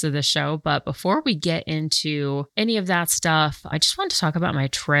rest of the show. But before we get into any of that stuff, I just want to talk about my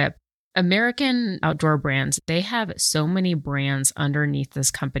trip. American Outdoor Brands, they have so many brands underneath this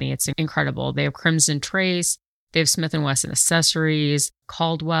company. It's incredible. They have Crimson Trace. They have Smith & Wesson accessories,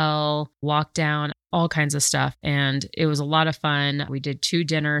 Caldwell, Lockdown, all kinds of stuff. And it was a lot of fun. We did 2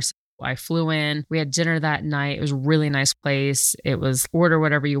 dinners. I flew in. We had dinner that night. It was a really nice place. It was order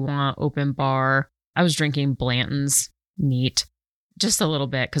whatever you want, open bar. I was drinking Blanton's. Neat. Just a little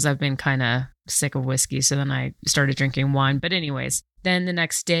bit because I've been kind of sick of whiskey. So then I started drinking wine. But anyways, then the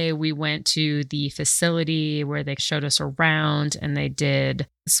next day we went to the facility where they showed us around, and they did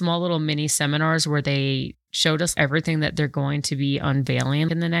small little mini seminars where they showed us everything that they're going to be unveiling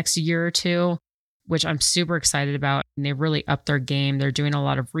in the next year or two, which I'm super excited about. And they really upped their game. They're doing a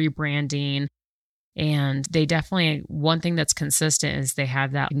lot of rebranding. And they definitely, one thing that's consistent is they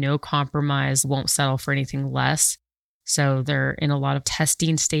have that no compromise, won't settle for anything less. So they're in a lot of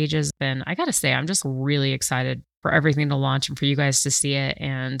testing stages. And I got to say, I'm just really excited for everything to launch and for you guys to see it.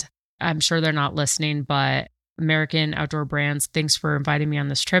 And I'm sure they're not listening, but American Outdoor Brands, thanks for inviting me on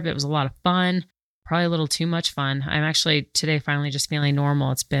this trip. It was a lot of fun, probably a little too much fun. I'm actually today finally just feeling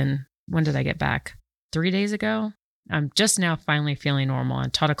normal. It's been, when did I get back? 3 days ago? I'm just now finally feeling normal. I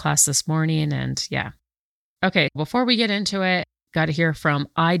taught a class this morning and yeah. Okay, before we get into it, got to hear from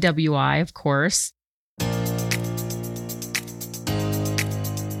IWI, of course.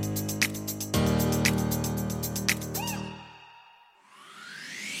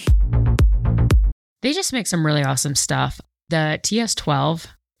 They just make some really awesome stuff. The TS12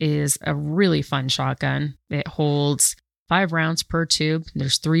 is a really fun shotgun. It holds 5 rounds per tube.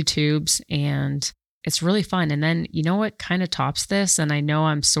 There's 3 tubes and it's really fun. And then, you know what kind of tops this? And I know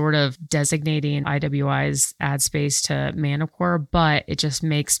I'm sort of designating IWI's ad space to Manticore, but it just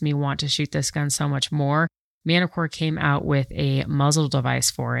makes me want to shoot this gun so much more. Manticore came out with a muzzle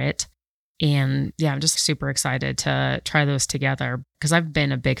device for it. And yeah, I'm just super excited to try those together because I've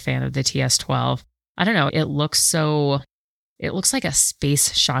been a big fan of the TS12. I don't know. It looks like a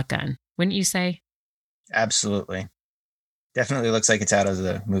space shotgun, wouldn't you say? Absolutely. Definitely looks like it's out of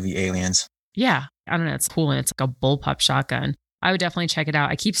the movie Aliens. Yeah. I don't know. It's cool. And it's like a bullpup shotgun. I would definitely check it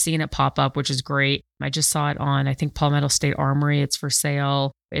out. I keep seeing it pop up, which is great. I just saw it on, I think, Palmetto State Armory. It's for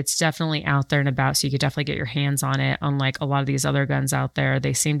sale. It's definitely out there and about. So you could definitely get your hands on it. Unlike a lot of these other guns out there,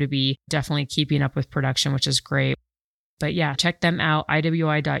 they seem to be definitely keeping up with production, which is great. But yeah, check them out,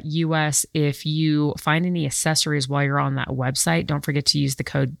 iwi.us. If you find any accessories while you're on that website, don't forget to use the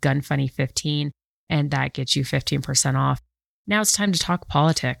code GUNFUNNY15, and that gets you 15% off. Now it's time to talk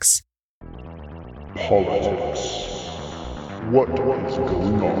politics. Politics. What is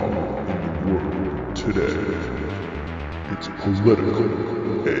going on in the world today? It's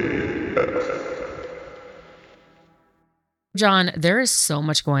political AF. Jon, there is so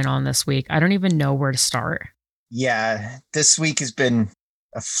much going on this week. I don't even know where to start. Yeah, this week has been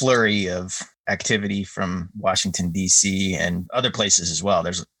a flurry of activity from Washington, D.C. and other places as well.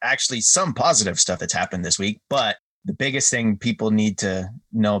 There's actually some positive stuff that's happened this week, but the biggest thing people need to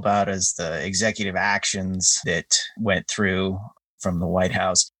know about is the executive actions that went through from the White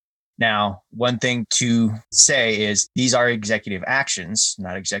House. Now, one thing to say is these are executive actions,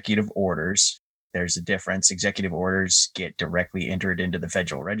 not executive orders. There's a difference. Executive orders get directly entered into the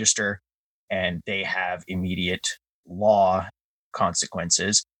Federal Register, and they have immediate law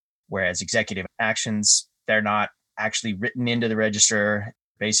consequences, whereas executive actions, they're not actually written into the register.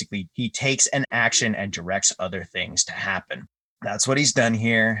 Basically, he takes an action and directs other things to happen. That's what he's done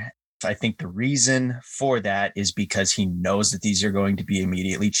here. I think the reason for that is because he knows that these are going to be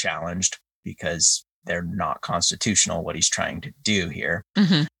immediately challenged because they're not constitutional, what he's trying to do here.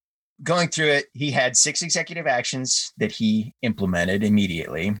 Mm-hmm. Going through it, he had 6 executive actions that he implemented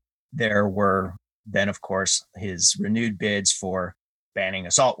immediately. There were then, of course, his renewed bids for banning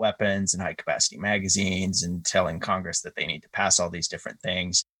assault weapons and high-capacity magazines and telling Congress that they need to pass all these different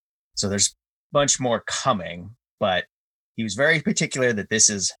things. So there's bunch more coming, but he was very particular that this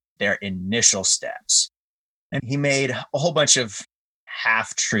is their initial steps. And he made a whole bunch of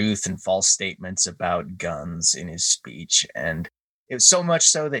half-truth and false statements about guns in his speech. And it was so much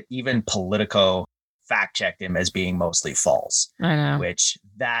so that even Politico fact-checked him as being mostly false. I know. Which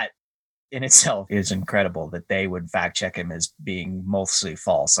that in itself is incredible that they would fact-check him as being mostly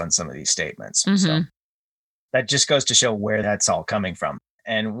false on some of these statements. Mm-hmm. So that just goes to show where that's all coming from.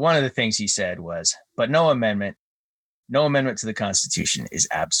 And one of the things he said was, but no amendment to the Constitution is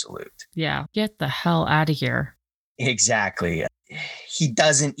absolute. Yeah. Get the hell out of here. Exactly. He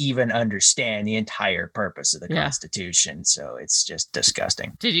doesn't even understand the entire purpose of the Constitution. So it's just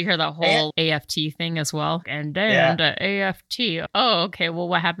disgusting. Did you hear the whole AFT thing as well? And then the AFT. Oh, okay. Well,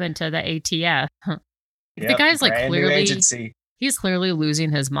 what happened to the ATF? The guy's like he's clearly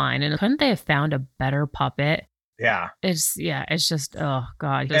losing his mind. And couldn't they have found a better puppet? Yeah. It's just, oh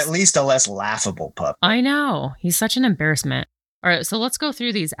God. At least a less laughable puppet. I know. He's such an embarrassment. All right. So let's go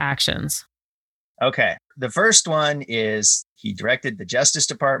through these actions. Okay. The first one is he directed the Justice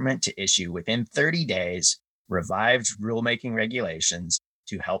Department to issue within 30 days revived rulemaking regulations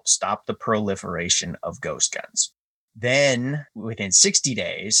to help stop the proliferation of ghost guns. Then within 60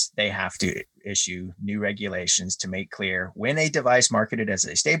 days, they have to issue new regulations to make clear when a device marketed as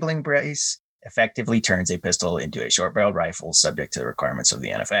a stabling brace effectively turns a pistol into a short-barreled rifle subject to the requirements of the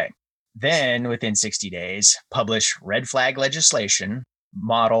NFA. Then within 60 days, publish red flag legislation,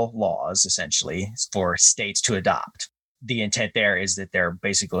 model laws, essentially, for states to adopt. The intent there is that they're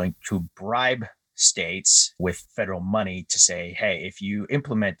basically going to bribe states with federal money to say, hey, if you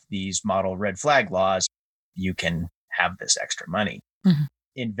implement these model red flag laws, you can have this extra money. Mm-hmm.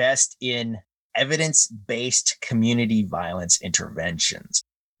 Invest in evidence-based community violence interventions.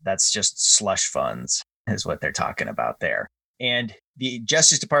 That's just slush funds is what they're talking about there. And the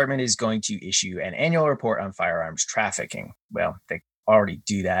Justice Department is going to issue an annual report on firearms trafficking. Well, they already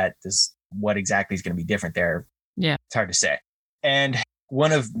do that. What exactly is going to be different there? Yeah. It's hard to say. And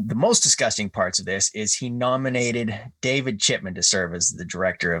one of the most disgusting parts of this is he nominated David Chipman to serve as the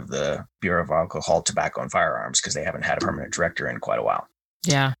director of the Bureau of Alcohol, Tobacco, and Firearms because they haven't had a permanent director in quite a while.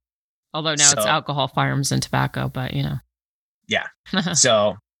 Yeah. Although now it's alcohol, firearms, and tobacco, but you know. Yeah.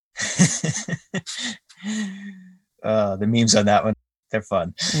 So the memes on that one, they're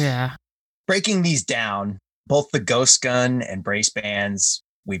fun. Yeah. Breaking these down, both the ghost gun and brace bans,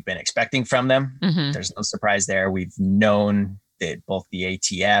 we've been expecting from them. Mm-hmm. There's no surprise there. We've known that both the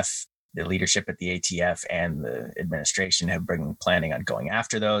ATF, the leadership at the ATF, and the administration have been planning on going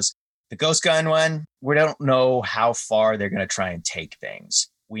after those. The ghost gun one, we don't know how far they're going to try and take things.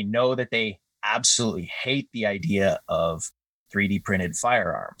 We know that they absolutely hate the idea of 3D printed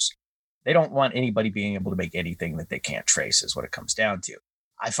firearms. They don't want anybody being able to make anything that they can't trace is what it comes down to.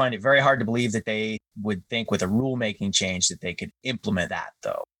 I find it very hard to believe that they would think with a rulemaking change that they could implement that,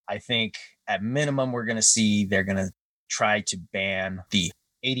 though. I think at minimum, we're going to see they're going to try to ban the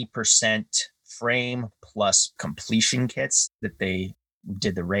 80% frame plus completion kits that they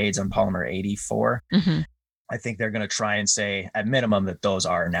did the raids on Polymer 80 for. Mm-hmm. I think they're going to try and say at minimum that those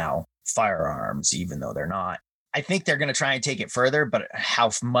are now firearms, even though they're not. I think they're going to try and take it further, but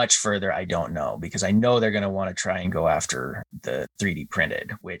how much further, I don't know, because I know they're going to want to try and go after the 3D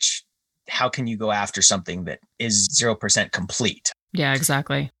printed, which how can you go after something that is 0% complete? Yeah,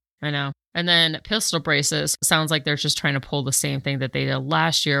 exactly. I know. And then pistol braces, sounds like they're just trying to pull the same thing that they did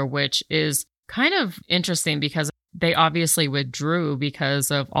last year, which is kind of interesting because they obviously withdrew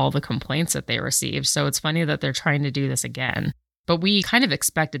because of all the complaints that they received. So it's funny that they're trying to do this again. But we kind of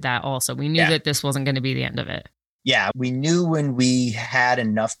expected that also. We knew that this wasn't going to be the end of it. Yeah, we knew when we had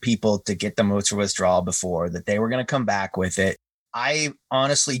enough people to get them to withdrawal before that they were going to come back with it. I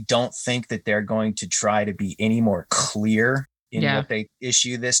honestly don't think that they're going to try to be any more clear in what they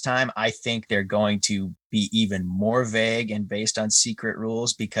issue this time. I think they're going to be even more vague and based on secret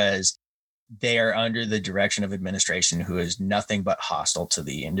rules because they are under the direction of administration who is nothing but hostile to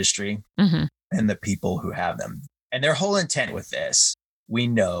the industry and the people who have them. And their whole intent with this, we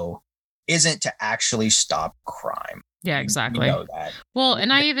know, isn't to actually stop crime. Yeah, exactly. We know that. Well,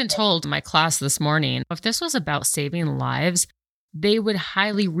 and I even told my class this morning, if this was about saving lives, they would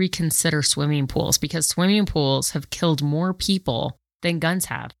highly reconsider swimming pools because swimming pools have killed more people than guns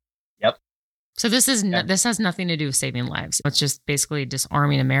have. Yep. So this has nothing to do with saving lives. It's just basically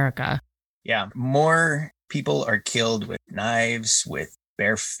disarming America. Yeah. More people are killed with knives, with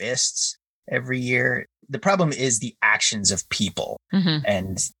bare fists every year. The problem is the actions of people,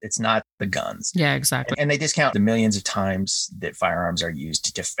 and it's not the guns. Yeah, exactly. And they discount the millions of times that firearms are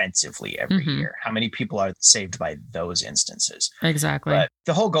used defensively every year. How many people are saved by those instances? Exactly. But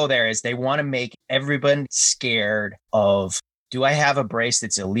the whole goal there is they want to make everyone scared of, do I have a brace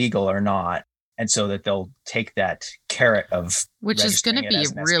that's illegal or not? And so that they'll take that carrot of, which is going to be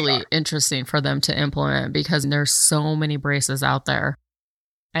really interesting for them to implement, because there's so many braces out there.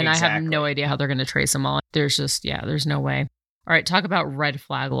 And I have no idea how they're going to trace them all. There's just, there's no way. All right, talk about red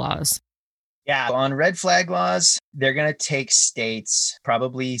flag laws. Yeah, on red flag laws, they're going to take states,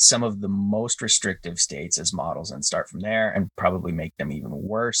 probably some of the most restrictive states as models, and start from there and probably make them even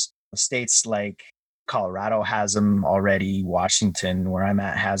worse. States like Colorado has them already. Washington, where I'm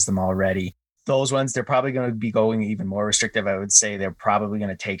at, has them already. Those ones, they're probably going to be going even more restrictive. I would say they're probably going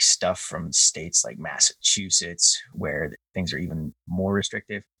to take stuff from states like Massachusetts, where things are even more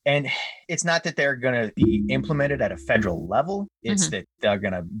restrictive. And it's not that they're going to be implemented at a federal level. It's that they're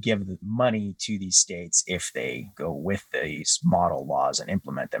going to give the money to these states if they go with these model laws and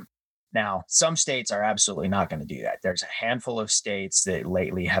implement them. Now, some states are absolutely not going to do that. There's a handful of states that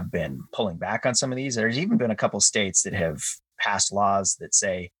lately have been pulling back on some of these. There's even been a couple states that have passed laws that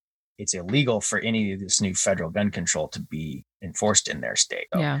say it's illegal for any of this new federal gun control to be enforced in their state.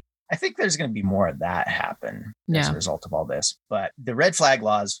 So yeah. I think there's going to be more of that happen as a result of all this. But the red flag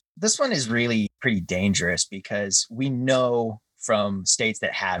laws, this one is really pretty dangerous, because we know from states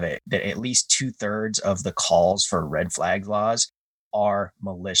that have it that at least 2/3 of the calls for red flag laws are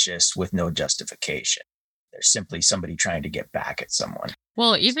malicious with no justification. They're simply somebody trying to get back at someone.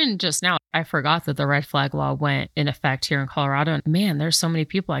 Well, even just now, I forgot that the red flag law went in effect here in Colorado. And man, there's so many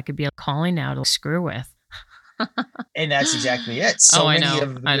people I could be calling now to screw with. And that's exactly it. So many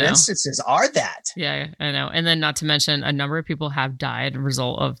of the instances are that. Yeah, I know. And then not to mention, a number of people have died as a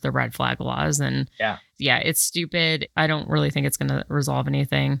result of the red flag laws. And yeah, it's stupid. I don't really think it's going to resolve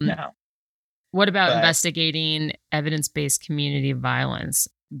anything. No. What about investigating evidence-based community violence?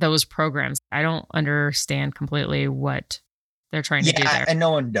 Those programs, I don't understand completely what they're trying to do there. And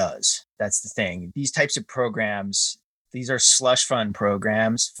no one does. That's the thing. These types of programs, these are slush fund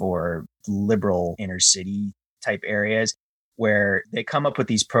programs for liberal inner city type areas, where they come up with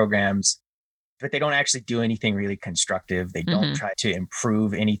these programs, but they don't actually do anything really constructive. They don't try to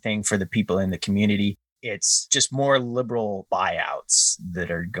improve anything for the people in the community. It's just more liberal buyouts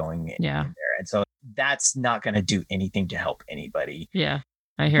that are going in there. And so that's not going to do anything to help anybody. Yeah,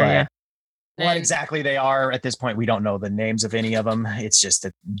 I hear you. What exactly they are at this point, we don't know the names of any of them. It's just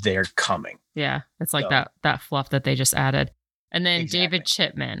that they're coming. Yeah, it's like that fluff that they just added. And then David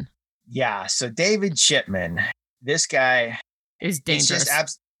Chipman. Yeah, so David Chipman, this guy is dangerous.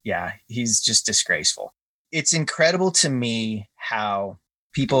 He's just disgraceful. It's incredible to me how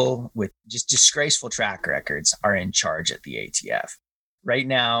people with just disgraceful track records are in charge at the ATF. Right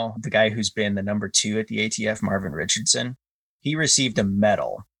now, the guy who's been the number 2 at the ATF, Marvin Richardson, he received a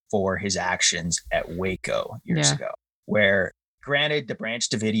medal for his actions at Waco years ago, where, granted, the Branch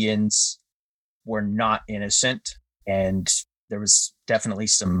Davidians were not innocent, and there was definitely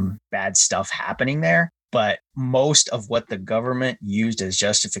some bad stuff happening there. But most of what the government used as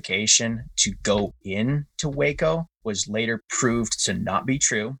justification to go into Waco was later proved to not be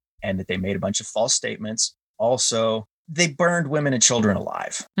true, and that they made a bunch of false statements. Also, they burned women and children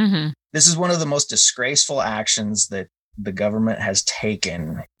alive. This is one of the most disgraceful actions that the government has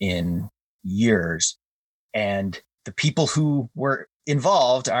taken in years. And the people who were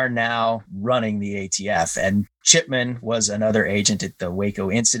involved are now running the ATF. And Chipman was another agent at the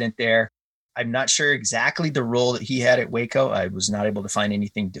Waco incident there. I'm not sure exactly the role that he had at Waco. I was not able to find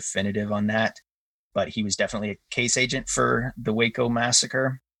anything definitive on that, but he was definitely a case agent for the Waco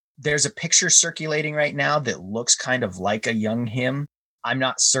massacre. There's a picture circulating right now that looks kind of like a young him. I'm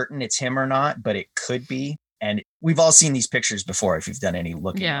not certain it's him or not, but it could be. And we've all seen these pictures before, if you've done any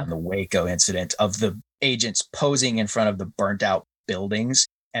looking on the Waco incident, of the agents posing in front of the burnt out buildings.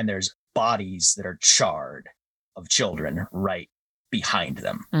 And there's bodies that are charred of children right behind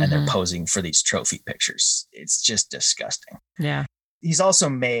them. And they're posing for these trophy pictures. It's just disgusting. Yeah. He's also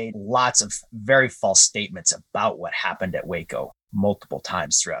made lots of very false statements about what happened at Waco multiple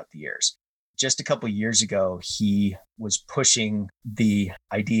times throughout the years. Just a couple of years ago, he was pushing the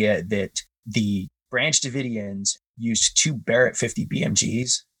idea that the Branch Davidians used 2 Barrett 50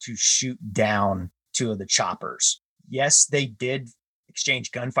 BMGs to shoot down 2 of the choppers. Yes, they did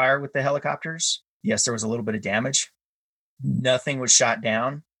exchange gunfire with the helicopters. Yes, there was a little bit of damage. Nothing was shot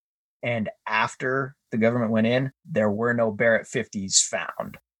down. And after the government went in, there were no Barrett 50s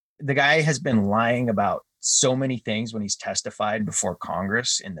found. The guy has been lying about so many things when he's testified before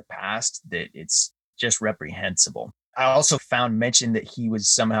Congress in the past that it's just reprehensible. I also found mention that he was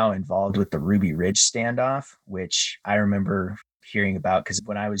somehow involved with the Ruby Ridge standoff, which I remember hearing about because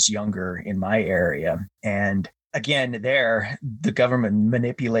when I was younger in my area. And again, there, the government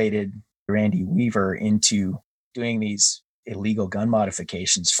manipulated Randy Weaver into doing these illegal gun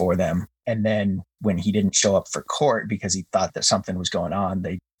modifications for them. And then when he didn't show up for court because he thought that something was going on,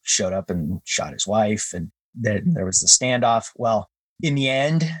 they showed up and shot his wife. And then there was the standoff. Well, in the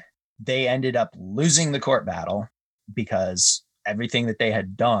end, they ended up losing the court battle because everything that they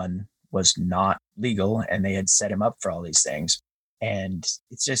had done was not legal and they had set him up for all these things. And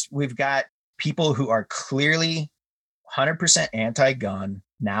it's just, we've got people who are clearly 100% anti-gun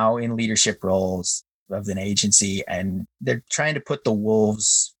now in leadership roles of an agency, and they're trying to put the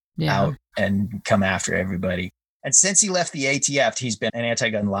wolves out and come after everybody. And since he left the ATF, he's been an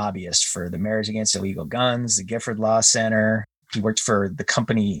anti-gun lobbyist for the Marriage Against Illegal Guns, the Gifford Law Center. He worked for the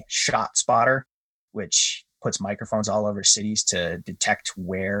company ShotSpotter, which puts microphones all over cities to detect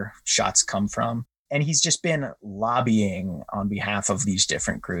where shots come from. And he's just been lobbying on behalf of these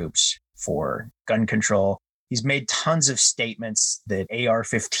different groups for gun control. He's made tons of statements that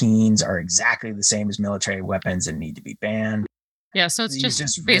AR-15s are exactly the same as military weapons and need to be banned. Yeah, so it's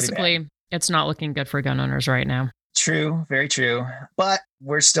just basically, really it's not looking good for gun owners right now. True, very true. But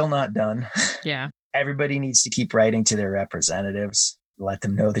we're still not done. Yeah. Everybody needs to keep writing to their representatives, let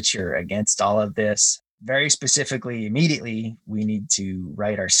them know that you're against all of this. Very specifically, immediately, we need to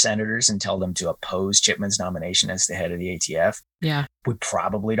write our senators and tell them to oppose Chipman's nomination as the head of the ATF. Yeah. We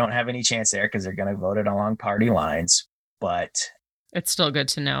probably don't have any chance there because they're going to vote it along party lines, but it's still good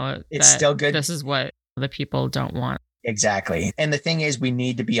to know. It's still good. This is what the people don't want. Exactly. And the thing is, we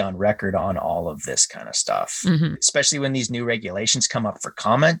need to be on record on all of this kind of stuff, especially when these new regulations come up for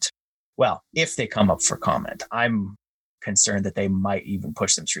comment. Well, if they come up for comment, I'm concerned that they might even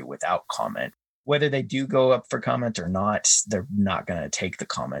push them through without comment. Whether they do go up for comment or not, they're not going to take the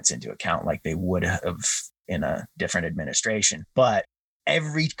comments into account like they would have in a different administration. But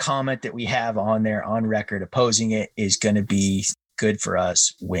every comment that we have on there on record opposing it is going to be good for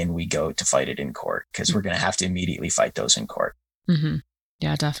us when we go to fight it in court, because we're going to have to immediately fight those in court. Mm-hmm.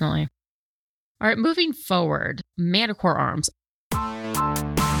 Yeah, definitely. All right, moving forward, Manticore Arms.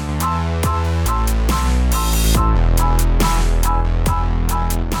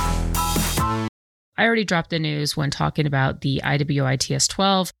 I already dropped the news when talking about the IWI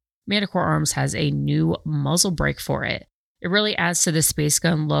TS12. Manticore Arms has a new muzzle brake for it. It really adds to the space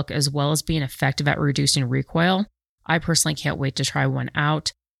gun look as well as being effective at reducing recoil. I personally can't wait to try one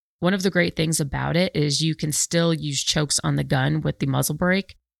out. One of the great things about it is you can still use chokes on the gun with the muzzle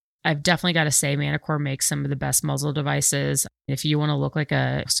brake. I've definitely got to say Manticore makes some of the best muzzle devices. If you want to look like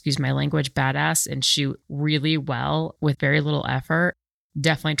a, excuse my language, badass and shoot really well with very little effort,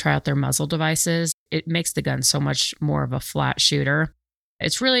 definitely try out their muzzle devices. It makes the gun so much more of a flat shooter.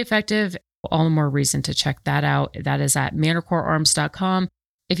 It's really effective. All the more reason to check that out. That is at manticorearms.com.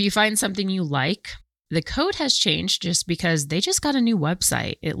 If you find something you like, the code has changed just because they just got a new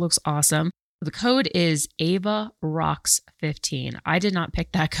website. It looks awesome. The code is AvaRocks15. I did not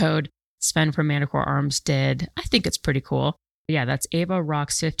pick that code. Sven from Manticore Arms did. I think it's pretty cool. Yeah, that's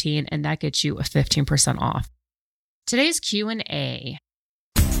AvaRocks15, and that gets you a 15% off. Today's Q&A.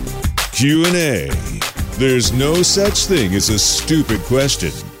 Q&A. There's no such thing as a stupid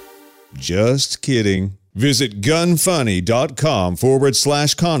question. Just kidding. Visit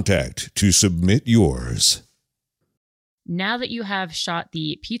gunfunny.com/contact to submit yours. Now that you have shot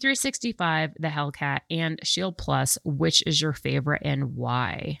the P365, the Hellcat, and Shield Plus, which is your favorite and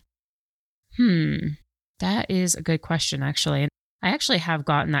why? That is a good question, actually. I actually have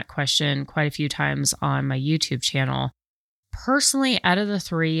gotten that question quite a few times on my YouTube channel. Personally, out of the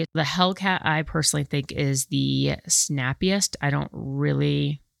three, the Hellcat I personally think is the snappiest. I don't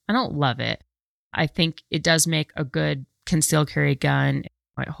love it. I think it does make a good concealed carry gun.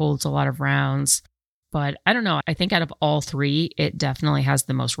 It holds a lot of rounds, but I don't know. I think out of all three, it definitely has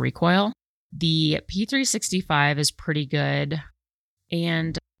the most recoil. The P365 is pretty good.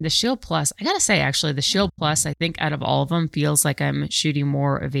 And the Shield Plus, I gotta say, actually, the Shield Plus, I think out of all of them, feels like I'm shooting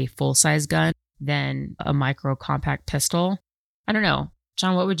more of a full-size gun than a micro compact pistol. I don't know.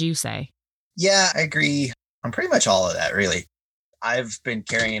 John, what would you say? Yeah, I agree on pretty much all of that, really. I've been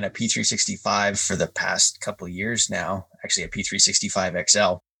carrying a P365 for the past couple of years now, actually a P365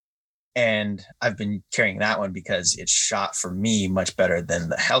 XL. And I've been carrying that one because it shot for me much better than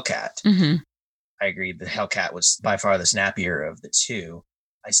the Hellcat. Mm-hmm. I agree. The Hellcat was by far the snappier of the two.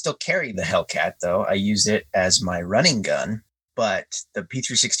 I still carry the Hellcat, though. I use it as my running gun but the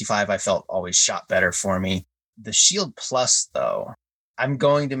P365 I felt always shot better for me. The Shield Plus, though, I'm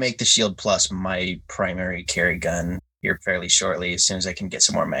going to make the Shield Plus my primary carry gun here fairly shortly, as soon as I can get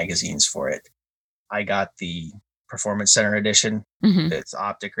some more magazines for it. I got the Performance Center edition that's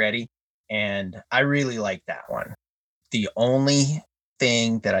optic ready, and I really like that one. The only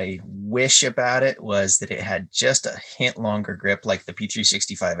thing that I wish about it was that it had just a hint longer grip like the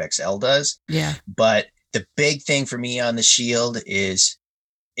P365 XL does. Yeah. But the big thing for me on the Shield is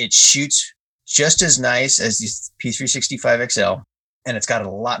it shoots just as nice as the P365 XL, and it's got a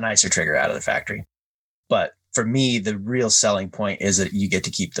lot nicer trigger out of the factory. But for me, the real selling point is that you get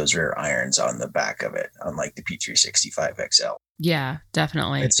to keep those rear irons on the back of it, unlike the P365 XL. Yeah,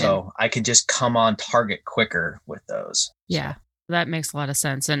 definitely. And so I can just come on target quicker with those. Yeah, that makes a lot of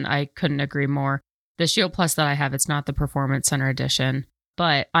sense. And I couldn't agree more. The Shield Plus that I have, it's not the Performance Center edition,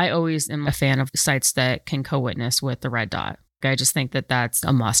 but I always am a fan of sights that can co-witness with the red dot. I just think that that's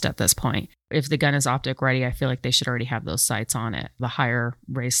a must at this point. If the gun is optic ready, I feel like they should already have those sights on it, the higher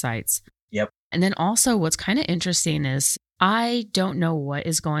raised sights. Yep. And then also what's kind of interesting is I don't know what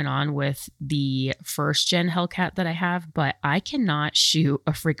is going on with the first gen Hellcat that I have, but I cannot shoot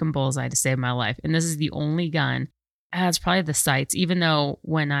a freaking bullseye to save my life. And this is the only gun. It's probably the sights, even though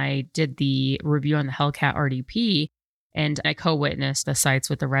when I did the review on the Hellcat RDP and I co-witnessed the sights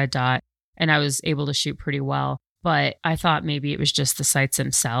with the red dot and I was able to shoot pretty well, but I thought maybe it was just the sights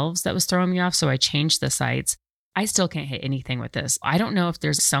themselves that was throwing me off. So I changed the sights. I still can't hit anything with this. I don't know if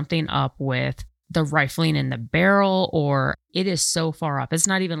there's something up with the rifling in the barrel or it is so far off. It's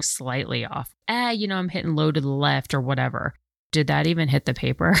not even slightly off. I'm hitting low to the left or whatever. Did that even hit the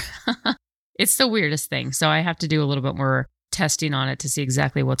paper? It's the weirdest thing. So I have to do a little bit more testing on it to see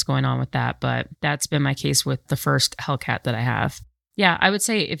exactly what's going on with that. But that's been my case with the first Hellcat that I have. Yeah, I would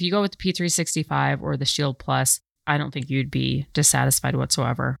say if you go with the P365 or the Shield Plus, I don't think you'd be dissatisfied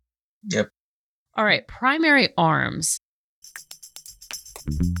whatsoever. Yep. All right, primary arms.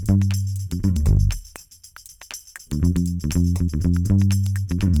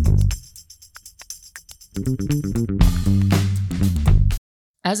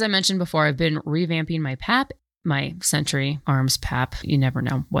 As I mentioned before, I've been revamping my PAP, my Century Arms PAP. You never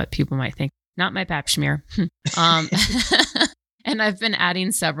know what people might think. Not my PAP schmear. And I've been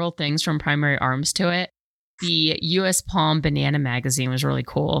adding several things from Primary Arms to it. The US Palm Banana magazine was really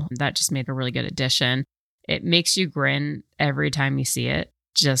cool. That just made a really good addition. It makes you grin every time you see it,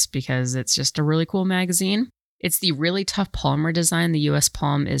 just because it's just a really cool magazine. It's the really tough polymer design the US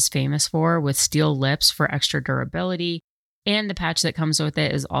Palm is famous for, with steel lips for extra durability. And the patch that comes with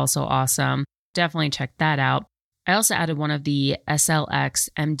it is also awesome. Definitely check that out. I also added one of the SLX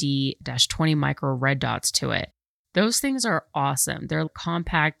MD-20 micro red dots to it. Those things are awesome. They're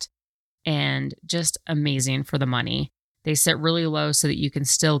compact and just amazing for the money. They sit really low so that you can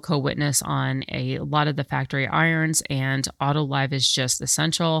still co-witness on a lot of the factory irons, and auto live is just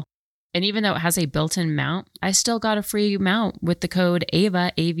essential. And even though it has a built-in mount, I still got a free mount with the code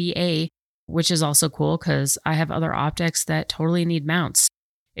AVA, AVA, which is also cool because I have other optics that totally need mounts.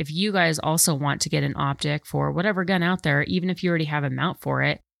 If you guys also want to get an optic for whatever gun out there, even if you already have a mount for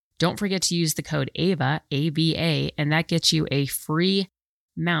it, don't forget to use the code AVA, AVA, and that gets you a free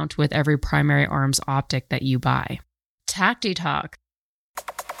mount with every Primary Arms optic that you buy. Tacti Talk.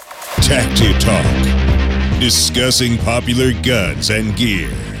 Tacti Talk. Discussing popular guns and gear.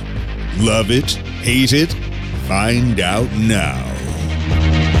 Love it? Hate it? Find out now.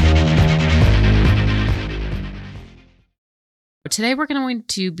 Today we're going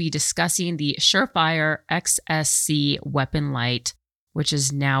to be discussing the Surefire XSC Weapon Light, which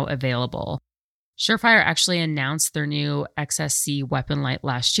is now available. Surefire actually announced their new XSC Weapon Light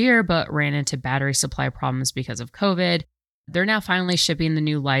last year, but ran into battery supply problems because of COVID. They're now finally shipping the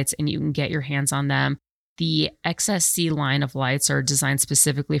new lights, and you can get your hands on them. The XSC line of lights are designed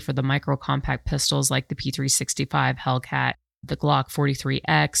specifically for the micro compact pistols like the P365 Hellcat, the Glock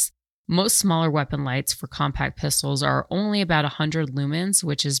 43X. Most smaller weapon lights for compact pistols are only about 100 lumens,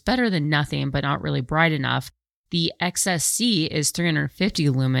 which is better than nothing, but not really bright enough. The XSC is 350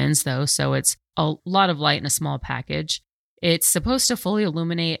 lumens, though, so it's a lot of light in a small package. It's supposed to fully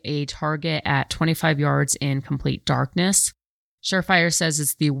illuminate a target at 25 yards in complete darkness. Surefire says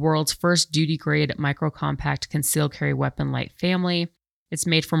it's the world's first duty-grade micro-compact concealed carry weapon light family. It's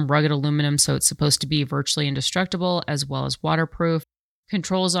made from rugged aluminum, so it's supposed to be virtually indestructible as well as waterproof.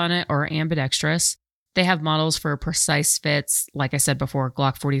 Controls on it are ambidextrous. They have models for precise fits, like I said before,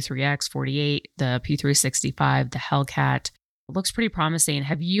 Glock 43X, 48, the P365, the Hellcat. It looks pretty promising.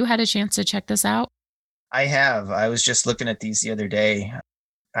 Have you had a chance to check this out? I have. I was just looking at these the other day.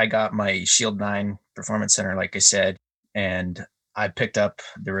 I got my Shield 9 Performance Center, like I said. and I picked up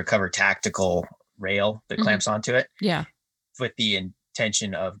the Recover Tactical rail that clamps onto it. Yeah. With the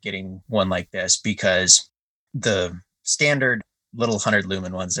intention of getting one like this, because the standard little 100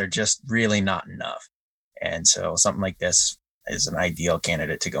 lumen ones are just really not enough. And so something like this is an ideal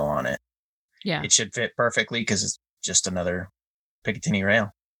candidate to go on it. Yeah. It should fit perfectly because it's just another Picatinny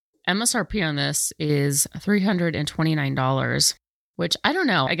rail. MSRP on this is $329, which I don't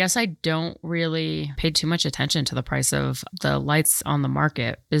know. I guess I don't really pay too much attention to the price of the lights on the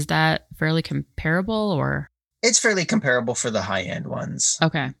market. Is that fairly comparable or? It's fairly comparable for the high-end ones.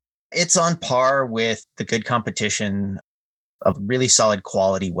 Okay. It's on par with the good competition of really solid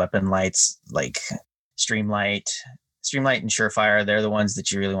quality weapon lights like Streamlight and Surefire. They're the ones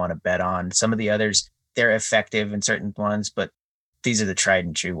that you really want to bet on. Some of the others, they're effective in certain ones, but these are the tried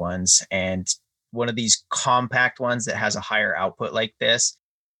and true ones. And one of these compact ones that has a higher output like this,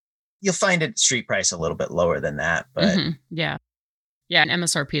 you'll find it street price a little bit lower than that. But yeah. And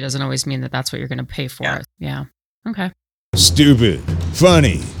MSRP doesn't always mean that that's what you're going to pay for. Yeah. Yeah. Okay. Stupid,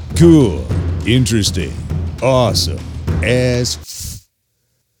 funny, cool, interesting, awesome,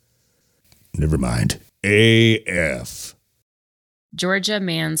 never mind. AF. Georgia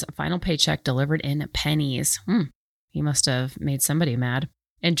man's final paycheck delivered in pennies. He must have made somebody mad.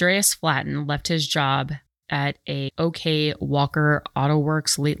 Andreas Flatten left his job at a OK Walker Auto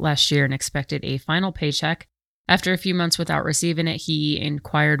Works late last year and expected a final paycheck. After a few months without receiving it, he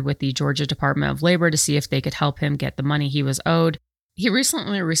inquired with the Georgia Department of Labor to see if they could help him get the money he was owed. He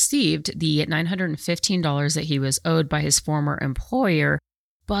recently received the $915 that he was owed by his former employer,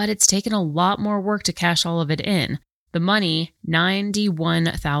 but it's taken a lot more work to cash all of it in. The money,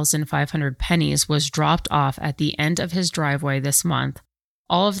 91,500 pennies, was dropped off at the end of his driveway this month.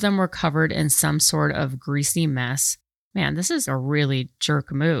 All of them were covered in some sort of greasy mess. Man, this is a really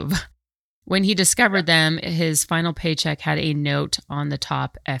jerk move. When he discovered them, his final paycheck had a note on the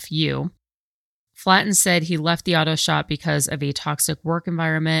top, FU. Flatten said he left the auto shop because of a toxic work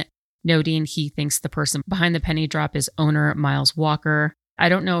environment, noting he thinks the person behind the penny drop is owner Miles Walker. I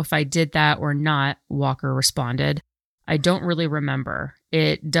don't know if I did that or not, Walker responded. I don't really remember.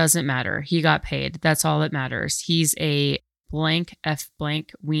 It doesn't matter. He got paid. That's all that matters. He's a blank F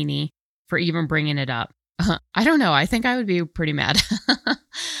blank weenie for even bringing it up. I don't know. I think I would be pretty mad.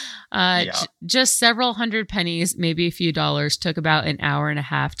 Just several hundred pennies, maybe a few dollars, took about an hour and a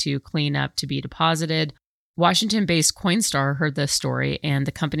half to clean up to be deposited. Washington-based Coinstar heard this story, and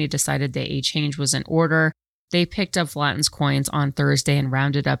the company decided that a change was in order. They picked up Flatten's coins on Thursday and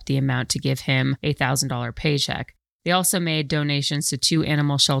rounded up the amount to give him a $1,000 paycheck. They also made donations to 2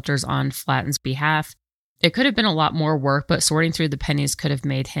 animal shelters on Flatten's behalf. It could have been a lot more work, but sorting through the pennies could have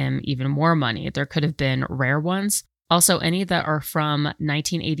made him even more money. There could have been rare ones. Also, any that are from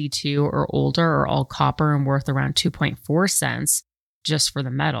 1982 or older are all copper and worth around 2.4 cents just for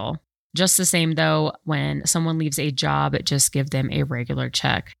the metal. Just the same, though, when someone leaves a job, just give them a regular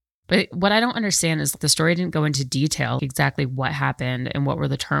check. But what I don't understand is the story didn't go into detail exactly what happened and what were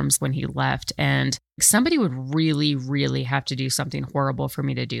the terms when he left. And somebody would really, really have to do something horrible for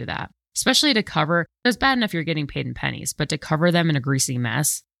me to do that, especially to cover. It's bad enough you're getting paid in pennies, but to cover them in a greasy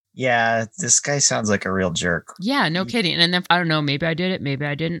mess. Yeah, this guy sounds like a real jerk. Yeah, no kidding. And then I don't know, maybe I did it, maybe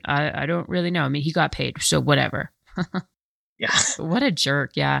I didn't. I don't really know. I mean, he got paid, so whatever. Yeah. What a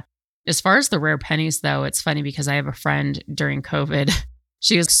jerk. Yeah. As far as the rare pennies, though, it's funny because I have a friend during COVID.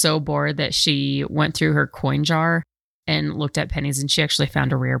 She was so bored that she went through her coin jar and looked at pennies, and she actually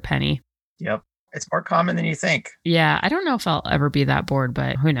found a rare penny. Yep. It's more common than you think. Yeah. I don't know if I'll ever be that bored,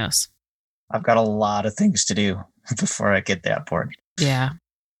 but who knows? I've got a lot of things to do before I get that bored. Yeah.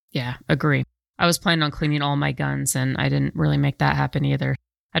 Yeah. Agree. I was planning on cleaning all my guns, and I didn't really make that happen either.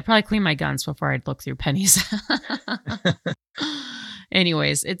 I'd probably clean my guns before I'd look through pennies.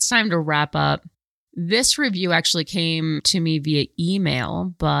 Anyways, it's time to wrap up. This review actually came to me via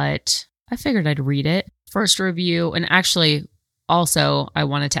email, but I figured I'd read it. First review, and actually also I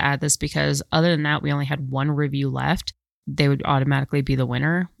wanted to add this because other than that, we only had one review left. They would automatically be the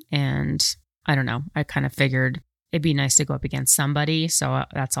winner. And I don't know, I kind of figured it'd be nice to go up against somebody. So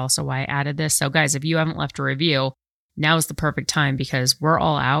that's also why I added this. So guys, if you haven't left a review, now is the perfect time because we're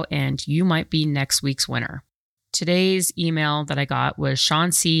all out and you might be next week's winner. Today's email that I got was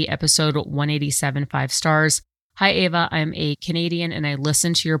Sean C., episode 187, 5 stars. Hi, Ava. I'm a Canadian and I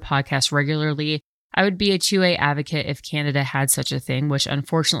listen to your podcast regularly. I would be a 2A advocate if Canada had such a thing, which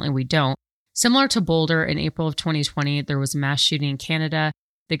unfortunately we don't. Similar to Boulder, in April of 2020, there was a mass shooting in Canada.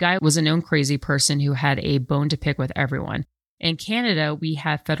 The guy was a known crazy person who had a bone to pick with everyone. In Canada, we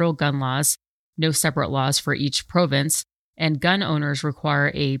have federal gun laws, no separate laws for each province. and gun owners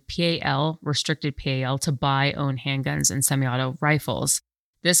require a PAL, restricted PAL, to buy, own handguns and semi-auto rifles.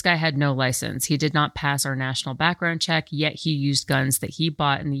 This guy had no license. He did not pass our national background check, yet he used guns that he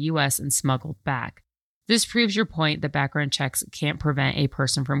bought in the US and smuggled back. This proves your point that background checks can't prevent a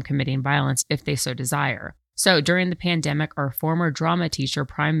person from committing violence if they so desire. So during the pandemic, our former drama teacher,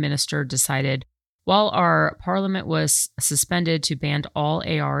 Prime Minister, decided while our parliament was suspended to ban all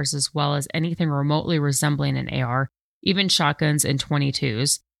ARs as well as anything remotely resembling an AR, even shotguns and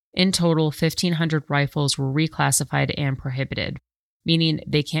 22s, in total 1,500 rifles were reclassified and prohibited, meaning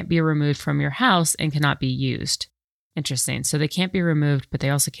they can't be removed from your house and cannot be used. Interesting. So they can't be removed, but they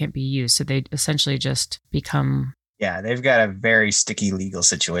also can't be used. So they essentially just become... Yeah, they've got a very sticky legal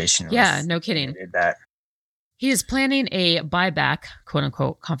situation. Yeah, no kidding. Did that. He is planning a buyback, quote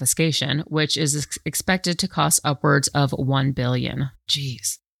unquote, confiscation, which is expected to cost upwards of $1 billion.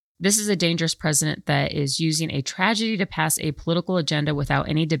 Jeez. This is a dangerous president that is using a tragedy to pass a political agenda without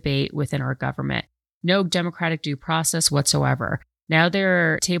any debate within our government. No democratic due process whatsoever. Now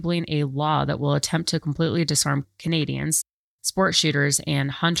they're tabling a law that will attempt to completely disarm Canadians. Sport shooters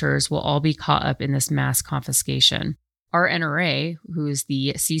and hunters will all be caught up in this mass confiscation. Our NRA, who's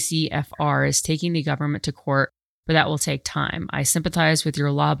the CCFR, is taking the government to court, but that will take time. I sympathize with your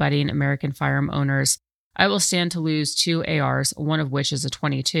law-abiding American firearm owners. I will stand to lose 2 ARs, one of which is a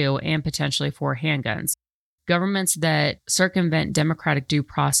 22, and potentially 4 handguns. Governments that circumvent democratic due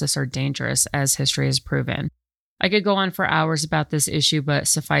process are dangerous, as history has proven. I could go on for hours about this issue, but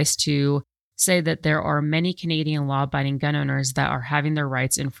suffice to say that there are many Canadian law-abiding gun owners that are having their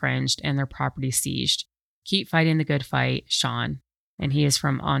rights infringed and their property seized. Keep fighting the good fight, Sean. And he is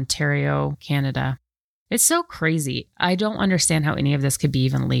from Ontario, Canada. It's so crazy. I don't understand how any of this could be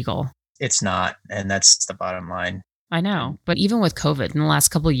even legal. It's not. And that's the bottom line. I know. But even with COVID in the last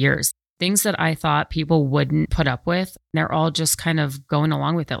couple of years, things that I thought people wouldn't put up with, they're all just kind of going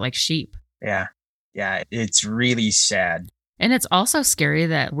along with it like sheep. Yeah. Yeah. It's really sad. And it's also scary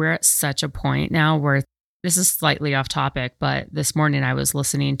that we're at such a point now where this is slightly off topic, but this morning I was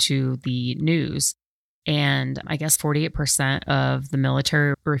listening to the news. And I guess 48% of the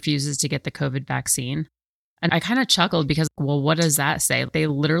military refuses to get the COVID vaccine. And I kind of chuckled because, well, what does that say? They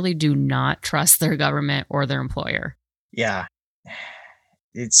literally do not trust their government or their employer. Yeah.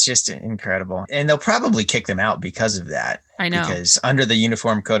 It's just incredible. And they'll probably kick them out because of that. I know. Because under the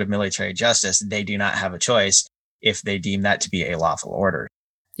Uniform Code of Military Justice, they do not have a choice if they deem that to be a lawful order.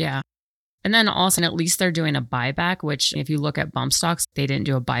 Yeah. And then also, at least they're doing a buyback, which if you look at bump stocks, they didn't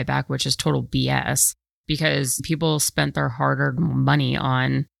do a buyback, which is total BS. Because people spent their hard-earned money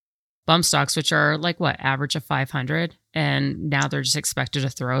on bump stocks, which are like what, average of 500, and now they're just expected to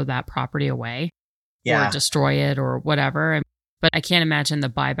throw that property away, or destroy it or whatever. But I can't imagine the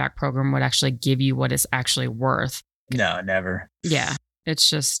buyback program would actually give you what it's actually worth. No, never. Yeah, it's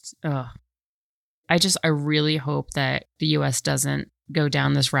just, I really hope that the U.S. doesn't go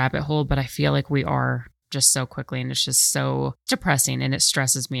down this rabbit hole, but I feel like we are just so quickly, and it's just so depressing, and it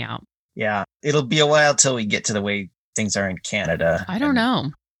stresses me out. Yeah, it'll be a while till we get to the way things are in Canada. I don't know.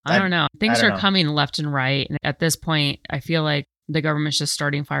 Things are coming left and right. And at this point, I feel like the government's just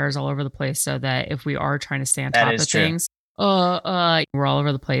starting fires all over the place so that if we are trying to stay on top of things, we're all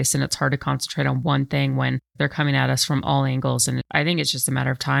over the place and it's hard to concentrate on one thing when they're coming at us from all angles. And I think it's just a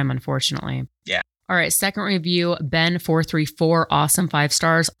matter of time, unfortunately. Yeah. All right. Second review, Ben434. Awesome. 5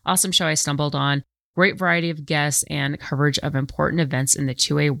 stars. Awesome show I stumbled on. Great variety of guests and coverage of important events in the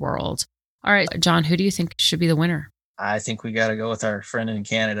 2A world. All right, John, who do you think should be the winner? I think we got to go with our friend in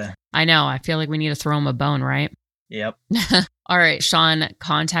Canada. I know. I feel like we need to throw him a bone, right? Yep. All right, Sean,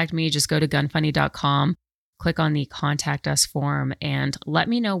 contact me. Just go to gunfunny.com, click on the contact us form, and let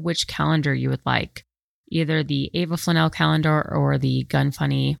me know which calendar you would like. Either the Ava Flanell calendar or the Gun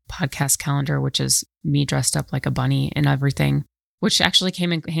Funny podcast calendar, which is me dressed up like a bunny and everything, which actually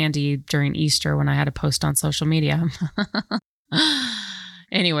came in handy during Easter when I had to post on social media.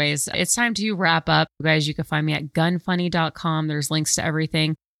 Anyways, it's time to wrap up. You guys, you can find me at gunfunny.com. There's links to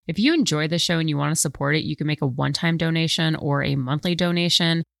everything. If you enjoy the show and you want to support it, you can make a one-time donation or a monthly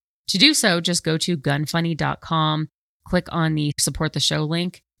donation. To do so, just go to gunfunny.com, click on the support the show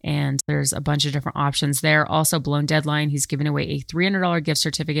link, and there's a bunch of different options there. Also, Blown Deadline, he's giving away a $300 gift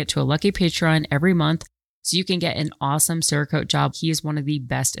certificate to a lucky Patreon every month, so you can get an awesome Cerakote job. He is one of the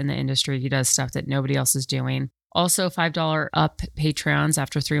best in the industry. He does stuff that nobody else is doing. Also, $5 up Patreons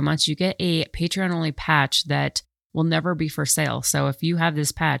after 3 months, you get a Patreon-only patch that will never be for sale. So if you have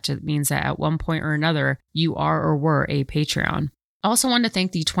this patch, it means that at one point or another, you are or were a Patreon. Also want to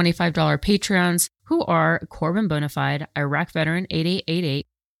thank the $25 Patreons, who are Corbin Bonafide, Iraq Veteran 8888,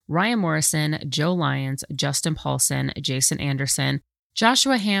 Ryan Morrison, Joe Lyons, Justin Paulson, Jason Anderson,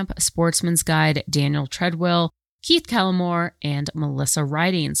 Joshua Hamp, Sportsman's Guide, Daniel Treadwell, Keith Callamore, and Melissa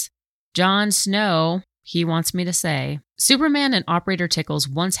Ridings. John Snow, he wants me to say, Superman and Operator Tickles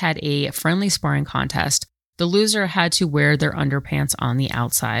once had a friendly sparring contest. The loser had to wear their underpants on the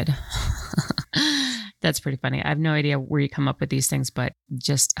outside. That's pretty funny. I have no idea where you come up with these things, but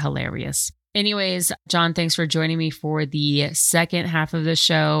just hilarious. Anyways, John, thanks for joining me for the second half of the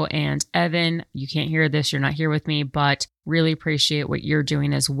show. And Evan, you can't hear this. You're not here with me, but really appreciate what you're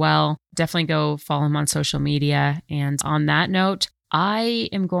doing as well. Definitely go follow him on social media. And on that note, I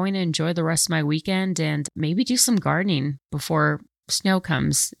am going to enjoy the rest of my weekend and maybe do some gardening before snow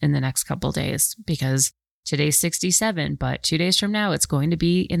comes in the next couple of days, because today's 67, but 2 days from now, it's going to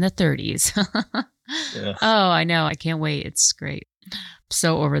be in the 30s. Yeah. Oh, I know. I can't wait. It's great.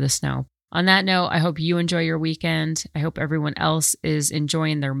 So over the snow. On that note, I hope you enjoy your weekend. I hope everyone else is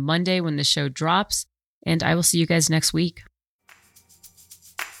enjoying their Monday when the show drops. And I will see you guys next week.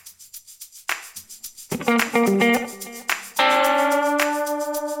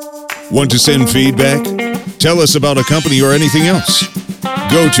 Want to send feedback? Tell us about a company or anything else.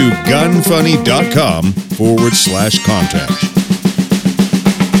 Go to gunfunny.com/contact.